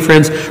Indian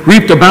friends,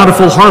 reaped a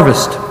bountiful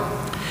harvest.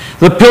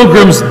 The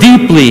Pilgrims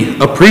deeply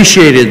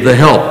appreciated the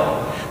help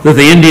that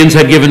the Indians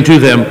had given to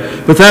them,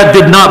 but that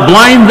did not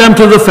blind them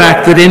to the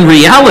fact that in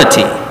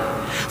reality,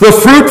 the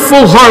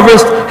fruitful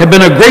harvest had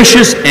been a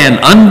gracious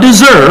and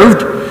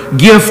undeserved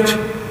gift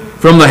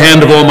from the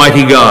hand of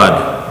Almighty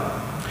God.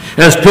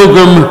 As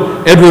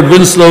Pilgrim Edward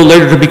Winslow,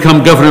 later to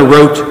become governor,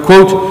 wrote,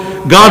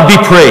 quote, "God be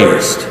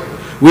praised.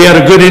 We had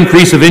a good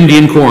increase of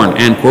Indian corn,"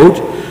 end quote.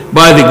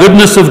 "By the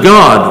goodness of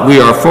God, we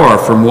are far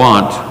from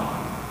want."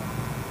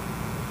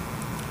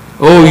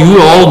 Oh,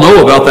 you all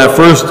know about that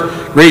first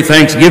great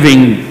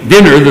Thanksgiving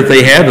dinner that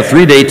they had, a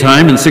 3-day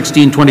time in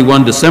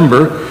 1621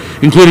 December,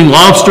 including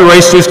lobster,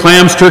 oysters,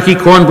 clams, turkey,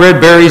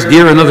 cornbread, berries,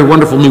 deer, and other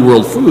wonderful New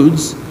World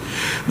foods.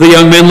 The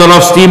young men let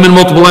off steam in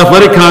multiple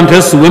athletic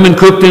contests. The women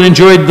cooked and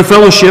enjoyed the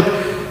fellowship.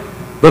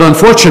 But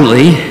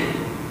unfortunately,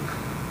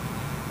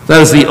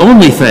 that is the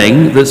only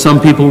thing that some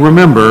people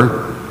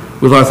remember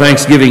with our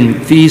Thanksgiving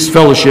feast,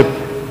 fellowship,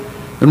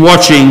 and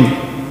watching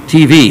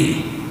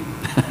TV.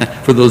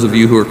 For those of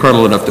you who are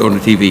carnal enough to own a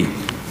TV.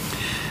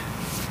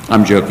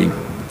 I'm joking.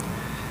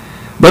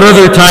 But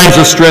other times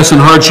of stress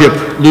and hardship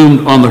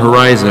loomed on the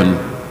horizon.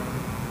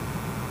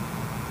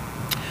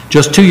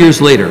 Just 2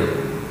 years later,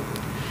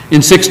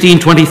 in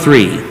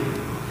 1623,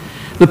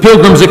 the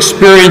Pilgrims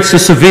experienced a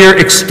severe,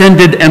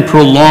 extended, and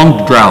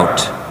prolonged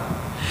drought.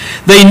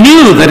 They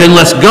knew that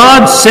unless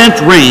God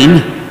sent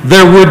rain,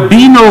 there would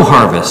be no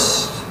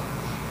harvest.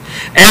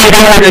 And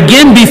they would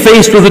again be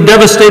faced with a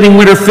devastating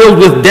winter filled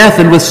with death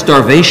and with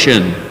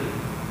starvation.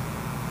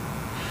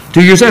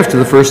 2 years after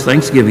the first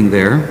Thanksgiving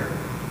there,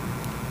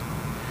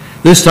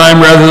 this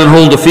time rather than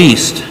hold a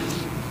feast,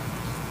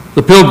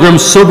 the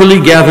Pilgrims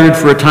soberly gathered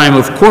for a time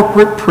of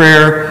corporate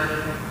prayer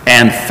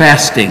and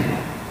fasting.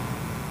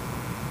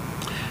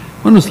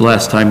 When was the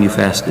last time you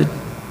fasted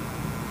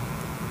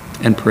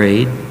and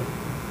prayed?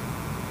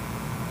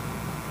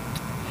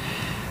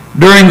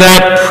 During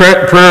that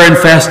prayer and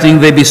fasting,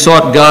 they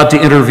besought God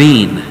to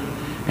intervene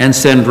and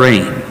send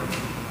rain.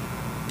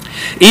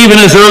 Even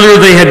as earlier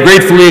they had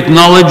gratefully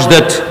acknowledged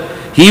that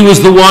He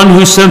was the one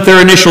who sent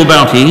their initial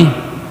bounty,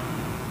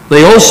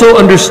 they also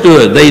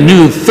understood, they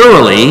knew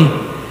thoroughly,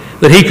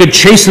 that He could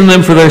chasten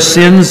them for their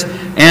sins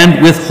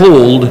and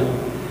withhold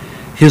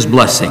His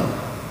blessing.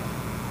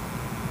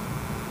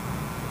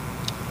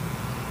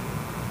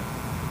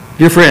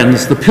 Dear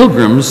friends, the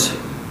Pilgrims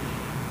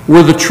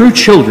were the true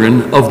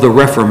children of the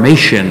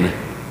Reformation.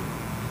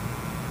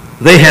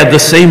 They had the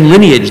same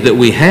lineage that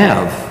we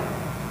have.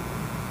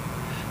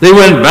 They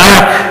went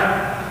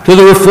back to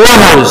the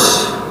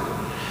Reformers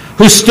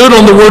who stood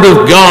on the Word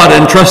of God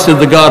and trusted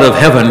the God of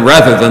heaven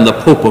rather than the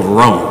Pope of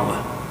Rome.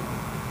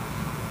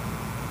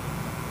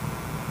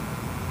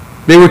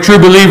 They were true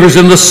believers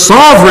in the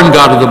sovereign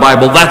God of the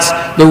Bible. That's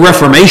the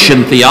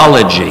Reformation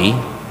theology,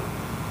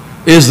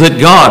 is that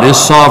God is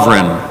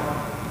sovereign.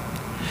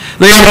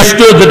 They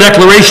understood the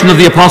declaration of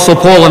the Apostle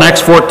Paul in Acts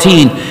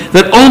 14,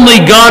 that only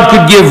God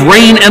could give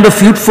rain and a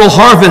fruitful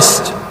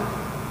harvest,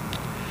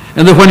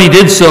 and that when He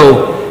did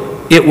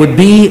so, it would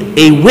be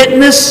a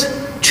witness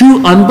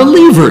to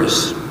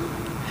unbelievers.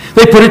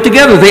 They put it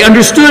together. They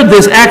understood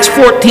this, Acts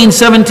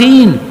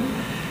 14:17.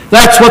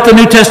 That's what the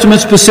New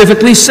Testament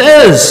specifically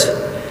says.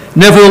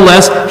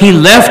 Nevertheless, He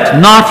left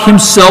not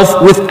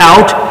Himself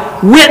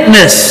without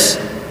witness.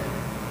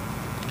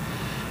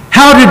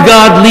 How did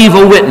God leave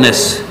a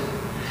witness?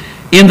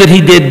 In that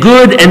He did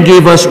good and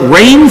gave us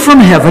rain from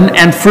heaven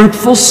and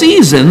fruitful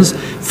seasons,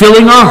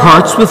 filling our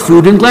hearts with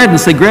food and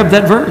gladness. They grabbed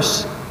that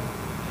verse.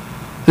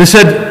 They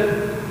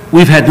said,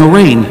 we've had no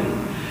rain.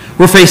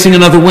 We're facing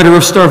another winter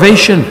of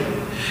starvation.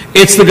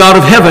 It's the God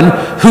of heaven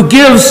who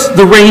gives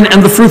the rain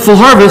and the fruitful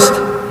harvest,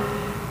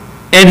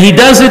 and He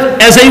does it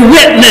as a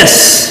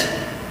witness.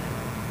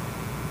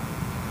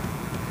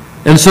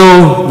 And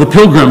so the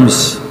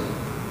Pilgrims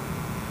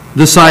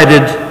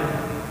decided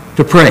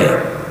to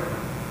pray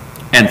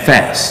and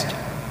fast.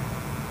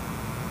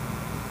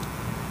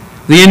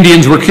 The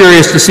Indians were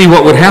curious to see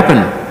what would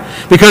happen,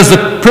 because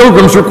the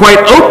Pilgrims were quite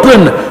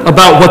open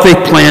about what they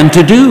planned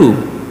to do.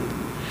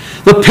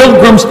 The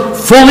Pilgrims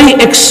fully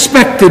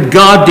expected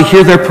God to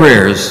hear their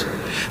prayers.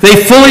 They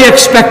fully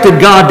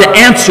expected God to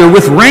answer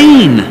with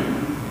rain.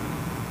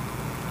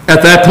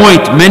 At that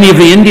point, many of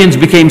the Indians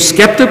became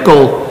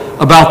skeptical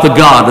about the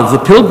God of the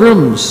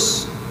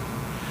Pilgrims.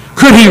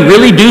 Could He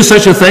really do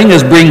such a thing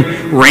as bring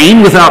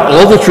rain without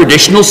all the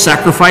traditional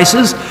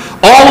sacrifices,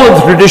 all of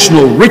the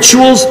traditional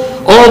rituals,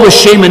 all the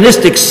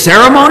shamanistic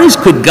ceremonies?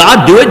 Could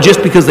God do it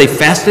just because they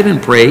fasted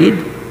and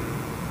prayed?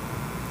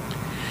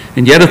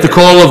 And yet at the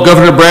call of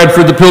Governor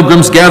Bradford, the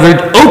Pilgrims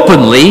gathered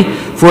openly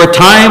for a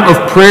time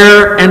of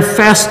prayer and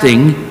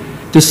fasting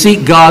to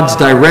seek God's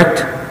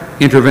direct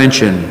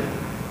intervention.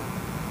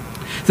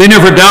 They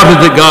never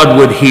doubted that God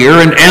would hear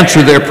and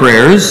answer their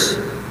prayers.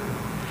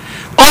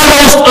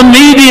 Almost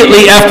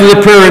immediately after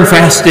the prayer and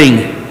fasting,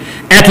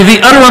 and to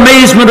the utter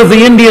amazement of the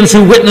Indians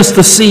who witnessed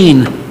the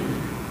scene,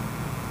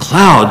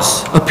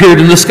 clouds appeared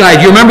in the sky.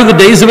 Do you remember the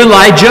days of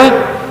Elijah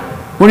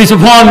when he's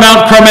upon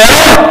Mount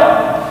Carmel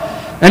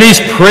and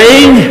he's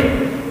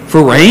praying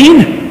for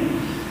rain?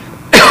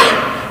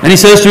 And he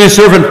says to his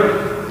servant,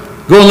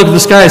 go and look at the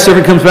sky. His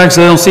servant comes back and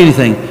says, I don't see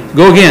anything.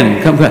 Go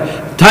again. Come back.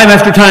 Time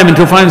after time,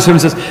 until finally the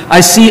servant says, I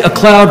see a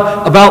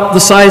cloud about the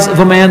size of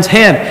a man's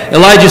hand.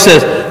 Elijah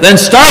says, then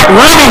start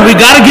running. We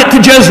got to get to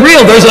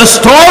Jezreel. There's a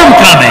storm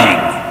coming.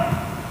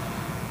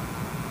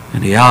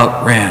 and he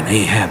outran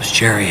Ahab's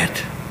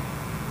chariot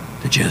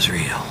to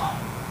Jezreel.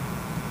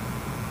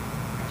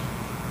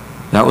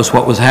 That was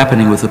what was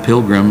happening with the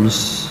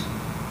pilgrims.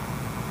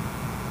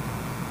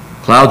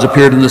 Clouds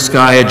appeared in the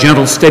sky. A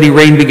gentle, steady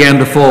rain began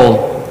to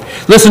fall.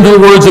 Listen to the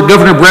words that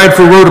Governor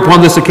Bradford wrote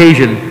upon this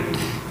occasion.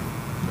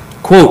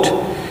 Quote,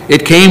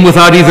 "It came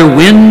without either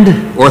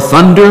wind or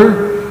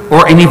thunder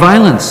or any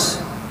violence,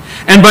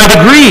 and by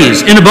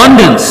degrees in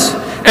abundance,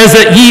 as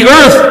that ye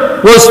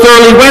earth was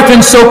thoroughly wet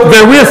and soaked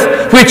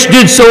therewith, which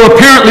did so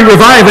apparently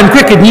revive and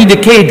quicken ye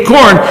decayed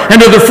corn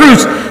and other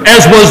fruits,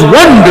 as was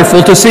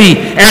wonderful to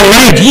see, and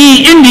made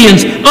ye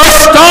Indians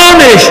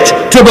astonished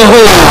to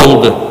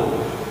behold.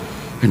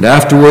 And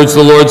afterwards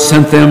the Lord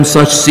sent them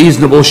such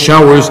seasonable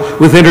showers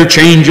with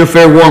interchange of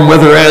fair warm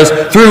weather as,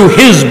 through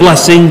his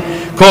blessing,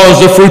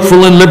 caused a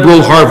fruitful and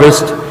liberal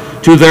harvest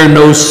to their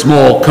no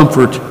small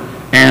comfort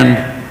and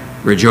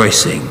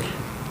rejoicing."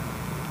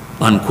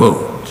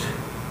 Unquote.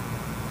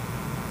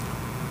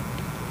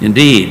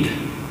 Indeed,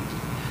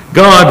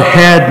 God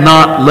had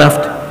not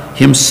left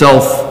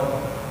himself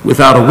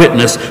without a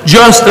witness,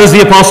 just as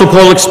the Apostle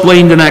Paul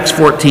explained in Acts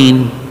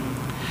 14.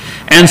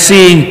 And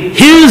seeing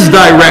his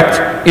direct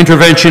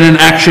intervention and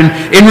action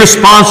in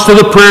response to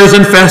the prayers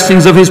and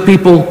fastings of his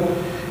people,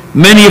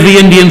 many of the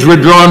Indians were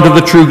drawn to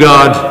the true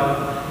God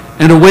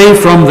and away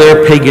from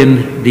their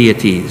pagan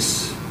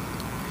deities.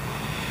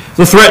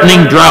 The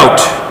threatening drought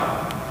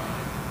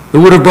that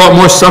would have brought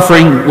more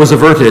suffering was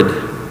averted,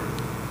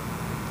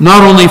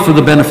 not only for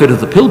the benefit of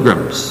the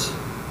pilgrims,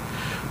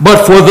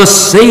 but for the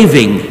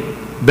saving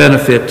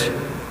benefit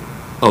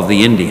of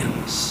the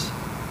Indians.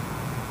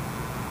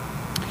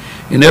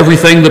 In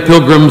everything the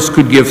pilgrims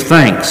could give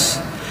thanks,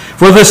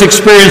 for this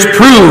experience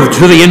proved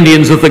to the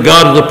Indians that the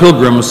God of the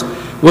pilgrims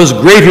was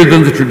greater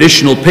than the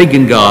traditional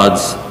pagan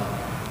gods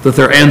that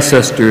their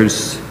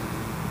ancestors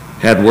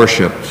had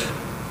worshipped.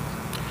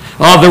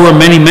 There were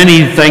many,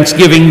 many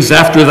thanksgivings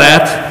after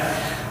that.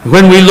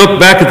 When we look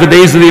back at the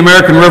days of the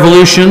American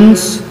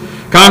revolutions,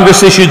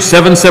 Congress issued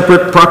 7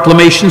 separate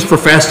proclamations for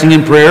fasting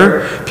and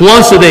prayer,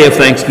 plus a day of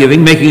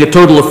Thanksgiving, making a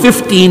total of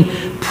 15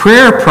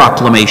 prayer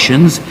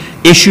proclamations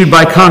issued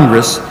by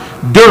Congress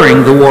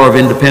during the War of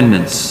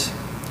Independence.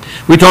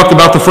 We talked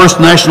about the first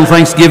national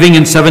Thanksgiving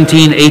in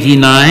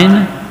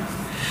 1789.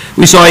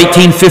 We saw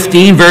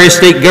 1815, various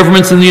state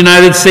governments in the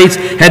United States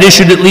had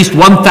issued at least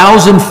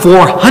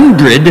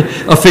 1,400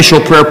 official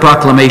prayer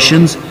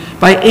proclamations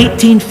by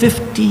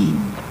 1815.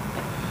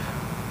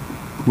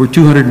 We're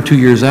 202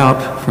 years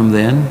out from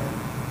then.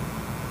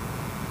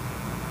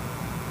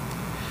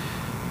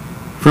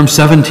 From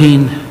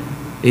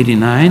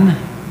 1789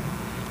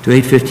 to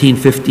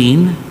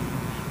 8/15/15,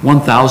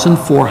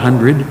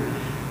 1,400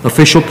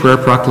 official prayer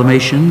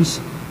proclamations,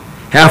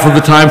 half of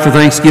the time for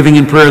Thanksgiving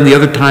and prayer and the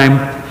other time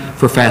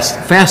for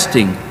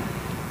fasting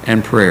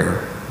and prayer.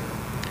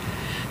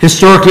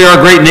 Historically, our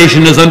great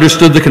nation has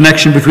understood the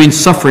connection between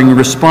suffering and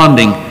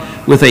responding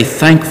with a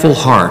thankful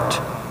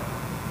heart.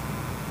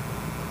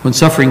 When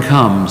suffering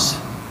comes,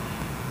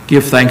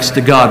 give thanks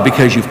to God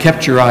because you've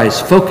kept your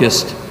eyes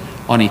focused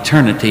on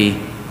eternity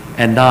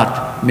and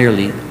not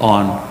merely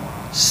on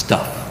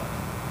stuff.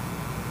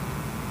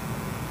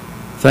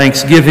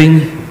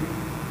 Thanksgiving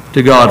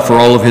to God for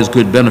all of his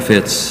good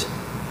benefits,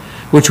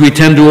 which we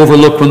tend to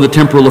overlook when the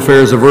temporal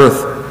affairs of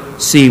earth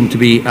seem to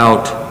be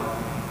out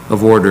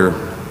of order.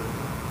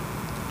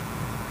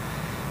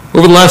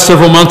 Over the last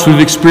several months, we've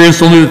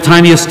experienced only the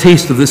tiniest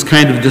taste of this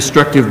kind of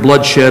destructive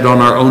bloodshed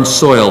on our own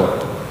soil,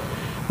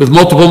 with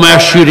multiple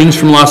mass shootings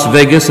from Las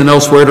Vegas and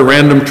elsewhere to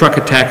random truck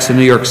attacks in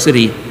New York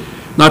City,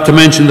 not to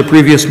mention the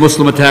previous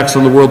Muslim attacks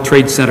on the World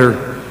Trade Center,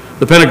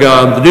 the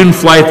Pentagon, the doomed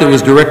flight that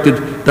was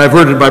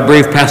diverted by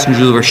brave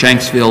passengers over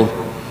Shanksville,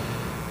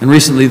 and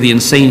recently the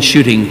insane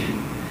shooting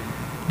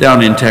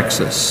down in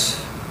Texas.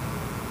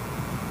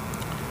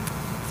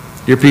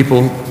 Dear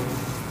people,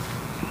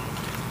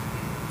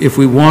 if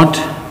we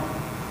want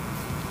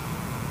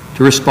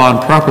to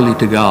respond properly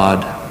to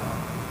God,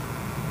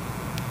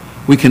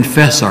 we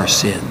confess our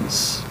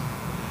sins,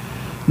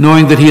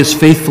 knowing that he is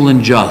faithful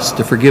and just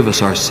to forgive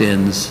us our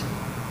sins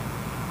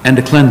and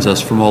to cleanse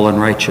us from all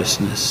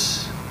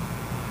unrighteousness.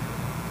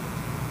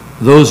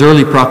 Those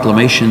early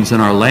proclamations in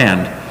our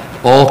land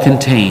all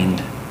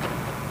contained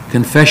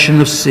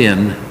confession of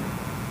sin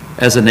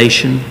as a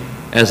nation,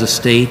 as a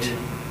state,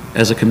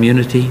 as a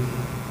community.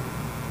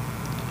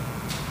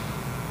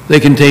 They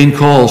contained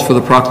calls for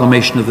the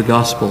proclamation of the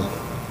gospel,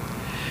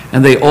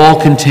 and they all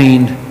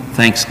contained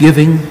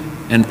thanksgiving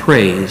and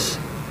praise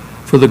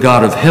for the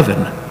God of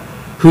heaven,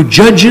 who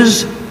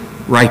judges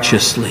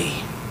righteously.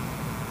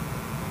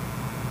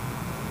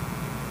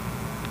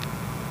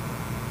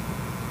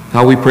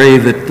 How we pray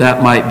that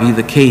that might be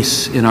the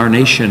case in our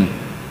nation,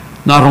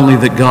 not only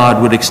that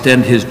God would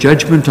extend his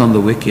judgment on the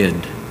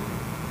wicked,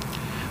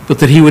 but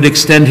that he would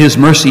extend his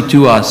mercy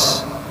to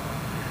us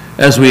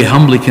as we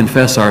humbly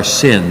confess our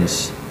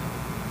sins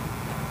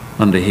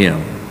unto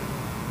him.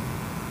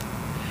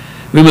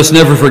 We must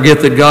never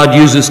forget that God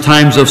uses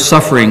times of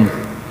suffering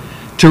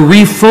to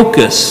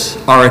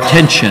refocus our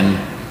attention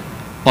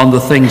on the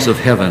things of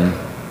heaven.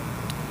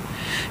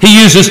 He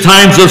uses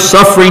times of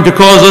suffering to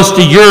cause us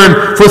to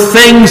yearn for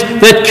things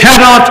that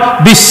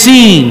cannot be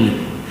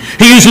seen.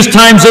 He uses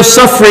times of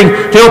suffering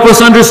to help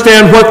us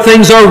understand what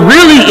things are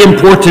really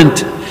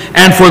important,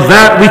 and for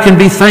that we can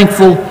be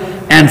thankful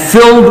and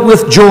filled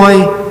with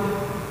joy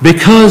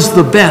because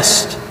the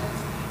best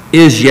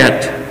is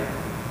yet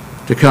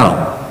to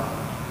come.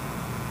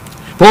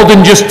 Paul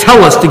didn't just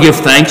tell us to give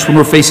thanks when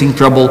we're facing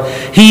trouble.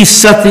 He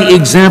set the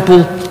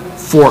example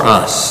for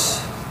us.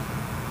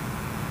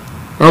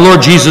 Our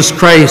Lord Jesus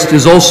Christ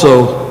is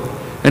also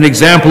an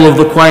example of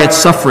the quiet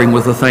suffering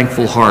with a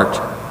thankful heart.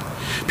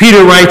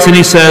 Peter writes and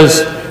he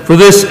says, "For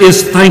this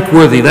is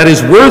thankworthy," that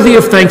is, worthy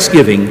of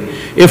thanksgiving,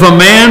 "if a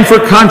man for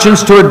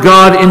conscience toward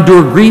God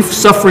endure grief,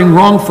 suffering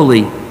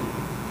wrongfully.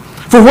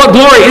 For what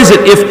glory is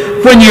it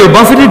if, when you are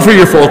buffeted for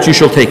your faults, you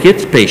shall take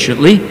it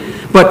patiently?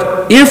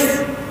 But if,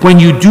 when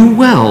you do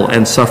well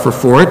and suffer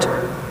for it,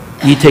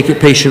 ye take it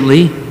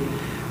patiently,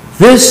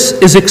 this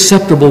is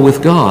acceptable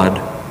with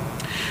God.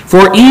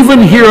 For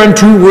even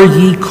hereunto were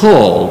ye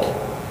called,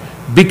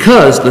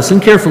 because," listen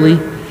carefully,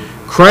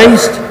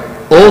 "Christ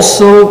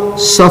also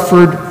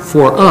suffered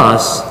for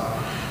us,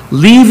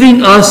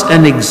 leaving us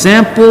an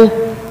example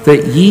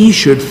that ye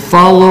should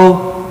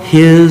follow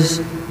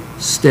his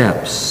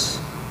steps.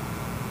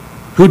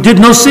 Who did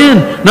no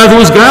sin, neither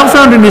was guile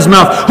found in his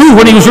mouth. Who,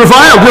 when he was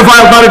reviled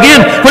not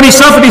again. When he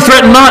suffered, he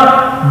threatened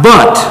not,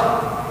 but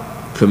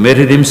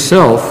committed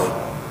himself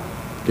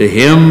to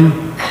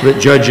him that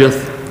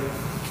judgeth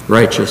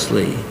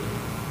righteously."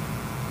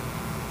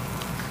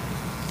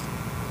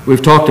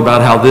 We've talked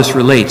about how this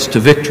relates to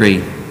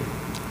victory,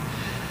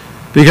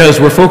 because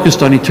we're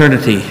focused on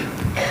eternity,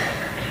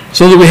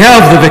 so that we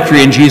have the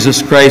victory in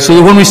Jesus Christ, so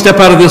that when we step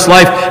out of this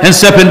life and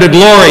step into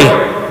glory,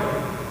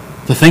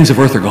 the things of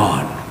earth are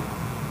gone.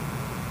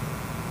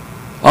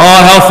 Oh,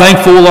 how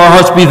thankful will our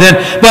hearts be then.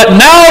 But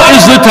now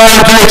is the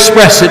time to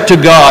express it to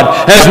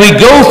God as we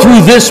go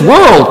through this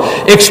world,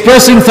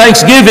 expressing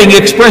thanksgiving,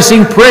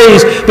 expressing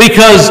praise,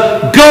 because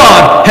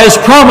God has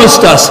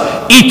promised us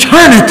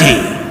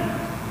eternity.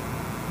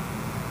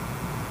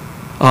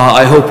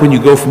 I hope when you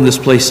go from this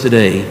place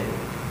today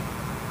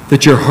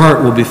that your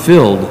heart will be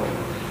filled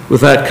with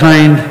that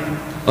kind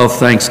of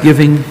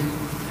thanksgiving,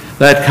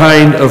 that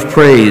kind of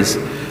praise,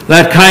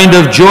 that kind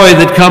of joy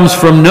that comes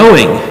from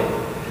knowing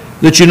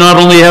that you not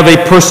only have a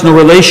personal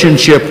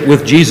relationship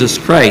with Jesus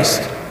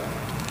Christ,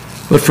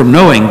 but from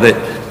knowing that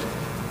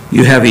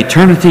you have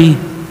eternity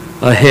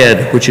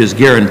ahead, which is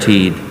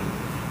guaranteed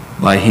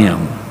by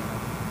him.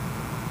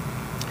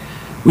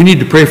 We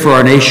need to pray for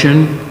our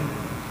nation,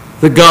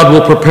 that God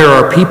will prepare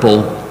our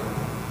people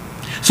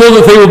so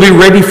that they will be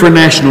ready for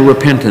national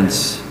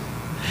repentance.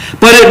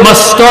 But it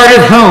must start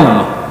at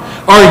home.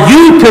 Are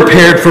you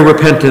prepared for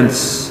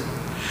repentance?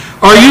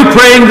 Are you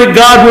praying that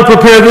God will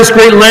prepare this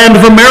great land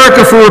of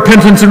America for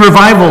repentance and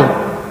revival?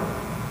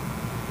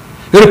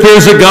 It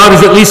appears that God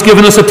has at least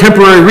given us a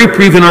temporary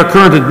reprieve in our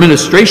current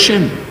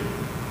administration.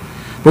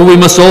 But we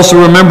must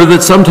also remember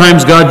that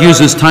sometimes God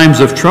uses times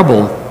of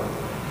trouble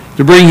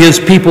to bring his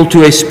people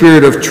to a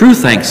spirit of true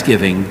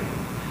thanksgiving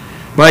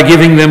by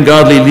giving them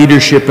godly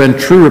leadership and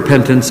true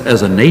repentance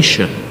as a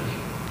nation.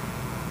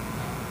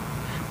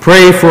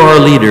 Pray for our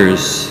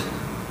leaders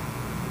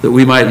that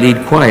we might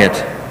lead quiet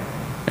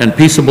and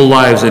peaceable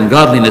lives in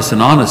godliness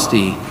and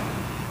honesty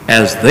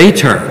as they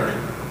turn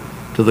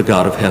to the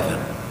God of heaven.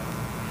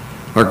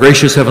 Our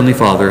gracious Heavenly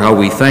Father, how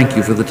we thank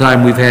you for the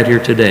time we've had here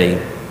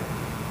today.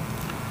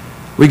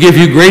 We give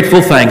you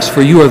grateful thanks,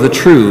 for you are the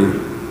true,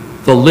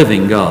 the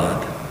living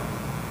God.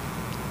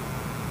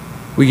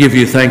 We give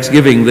you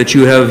thanksgiving that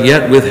you have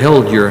yet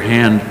withheld your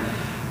hand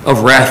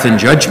of wrath and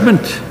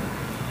judgment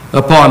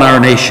upon our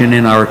nation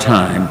in our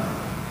time.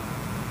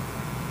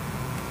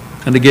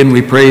 And again,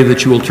 we pray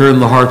that you will turn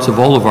the hearts of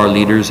all of our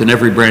leaders in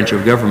every branch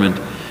of government,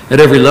 at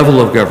every level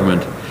of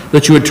government,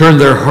 that you would turn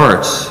their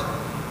hearts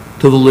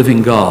to the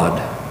living God,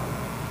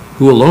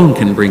 who alone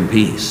can bring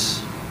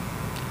peace,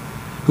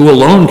 who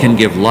alone can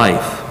give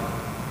life,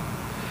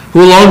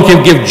 who alone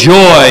can give joy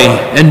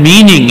and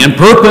meaning and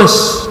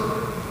purpose.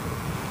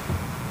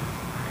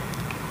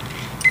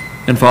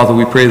 And Father,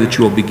 we pray that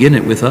you will begin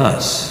it with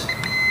us.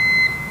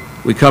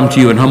 We come to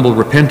you in humble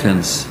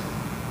repentance.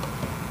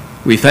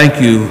 We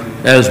thank you,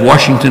 as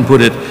Washington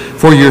put it,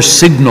 for your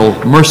signal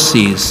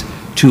mercies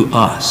to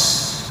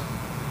us.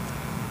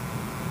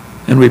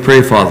 And we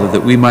pray, Father,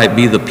 that we might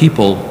be the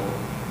people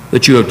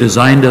that you have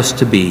designed us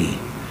to be,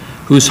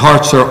 whose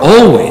hearts are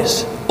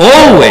always,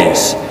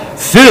 always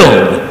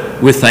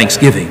filled with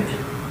thanksgiving.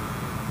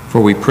 For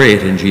we pray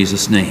it in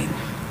Jesus' name.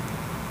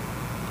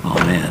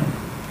 Amen.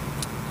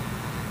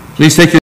 Please take your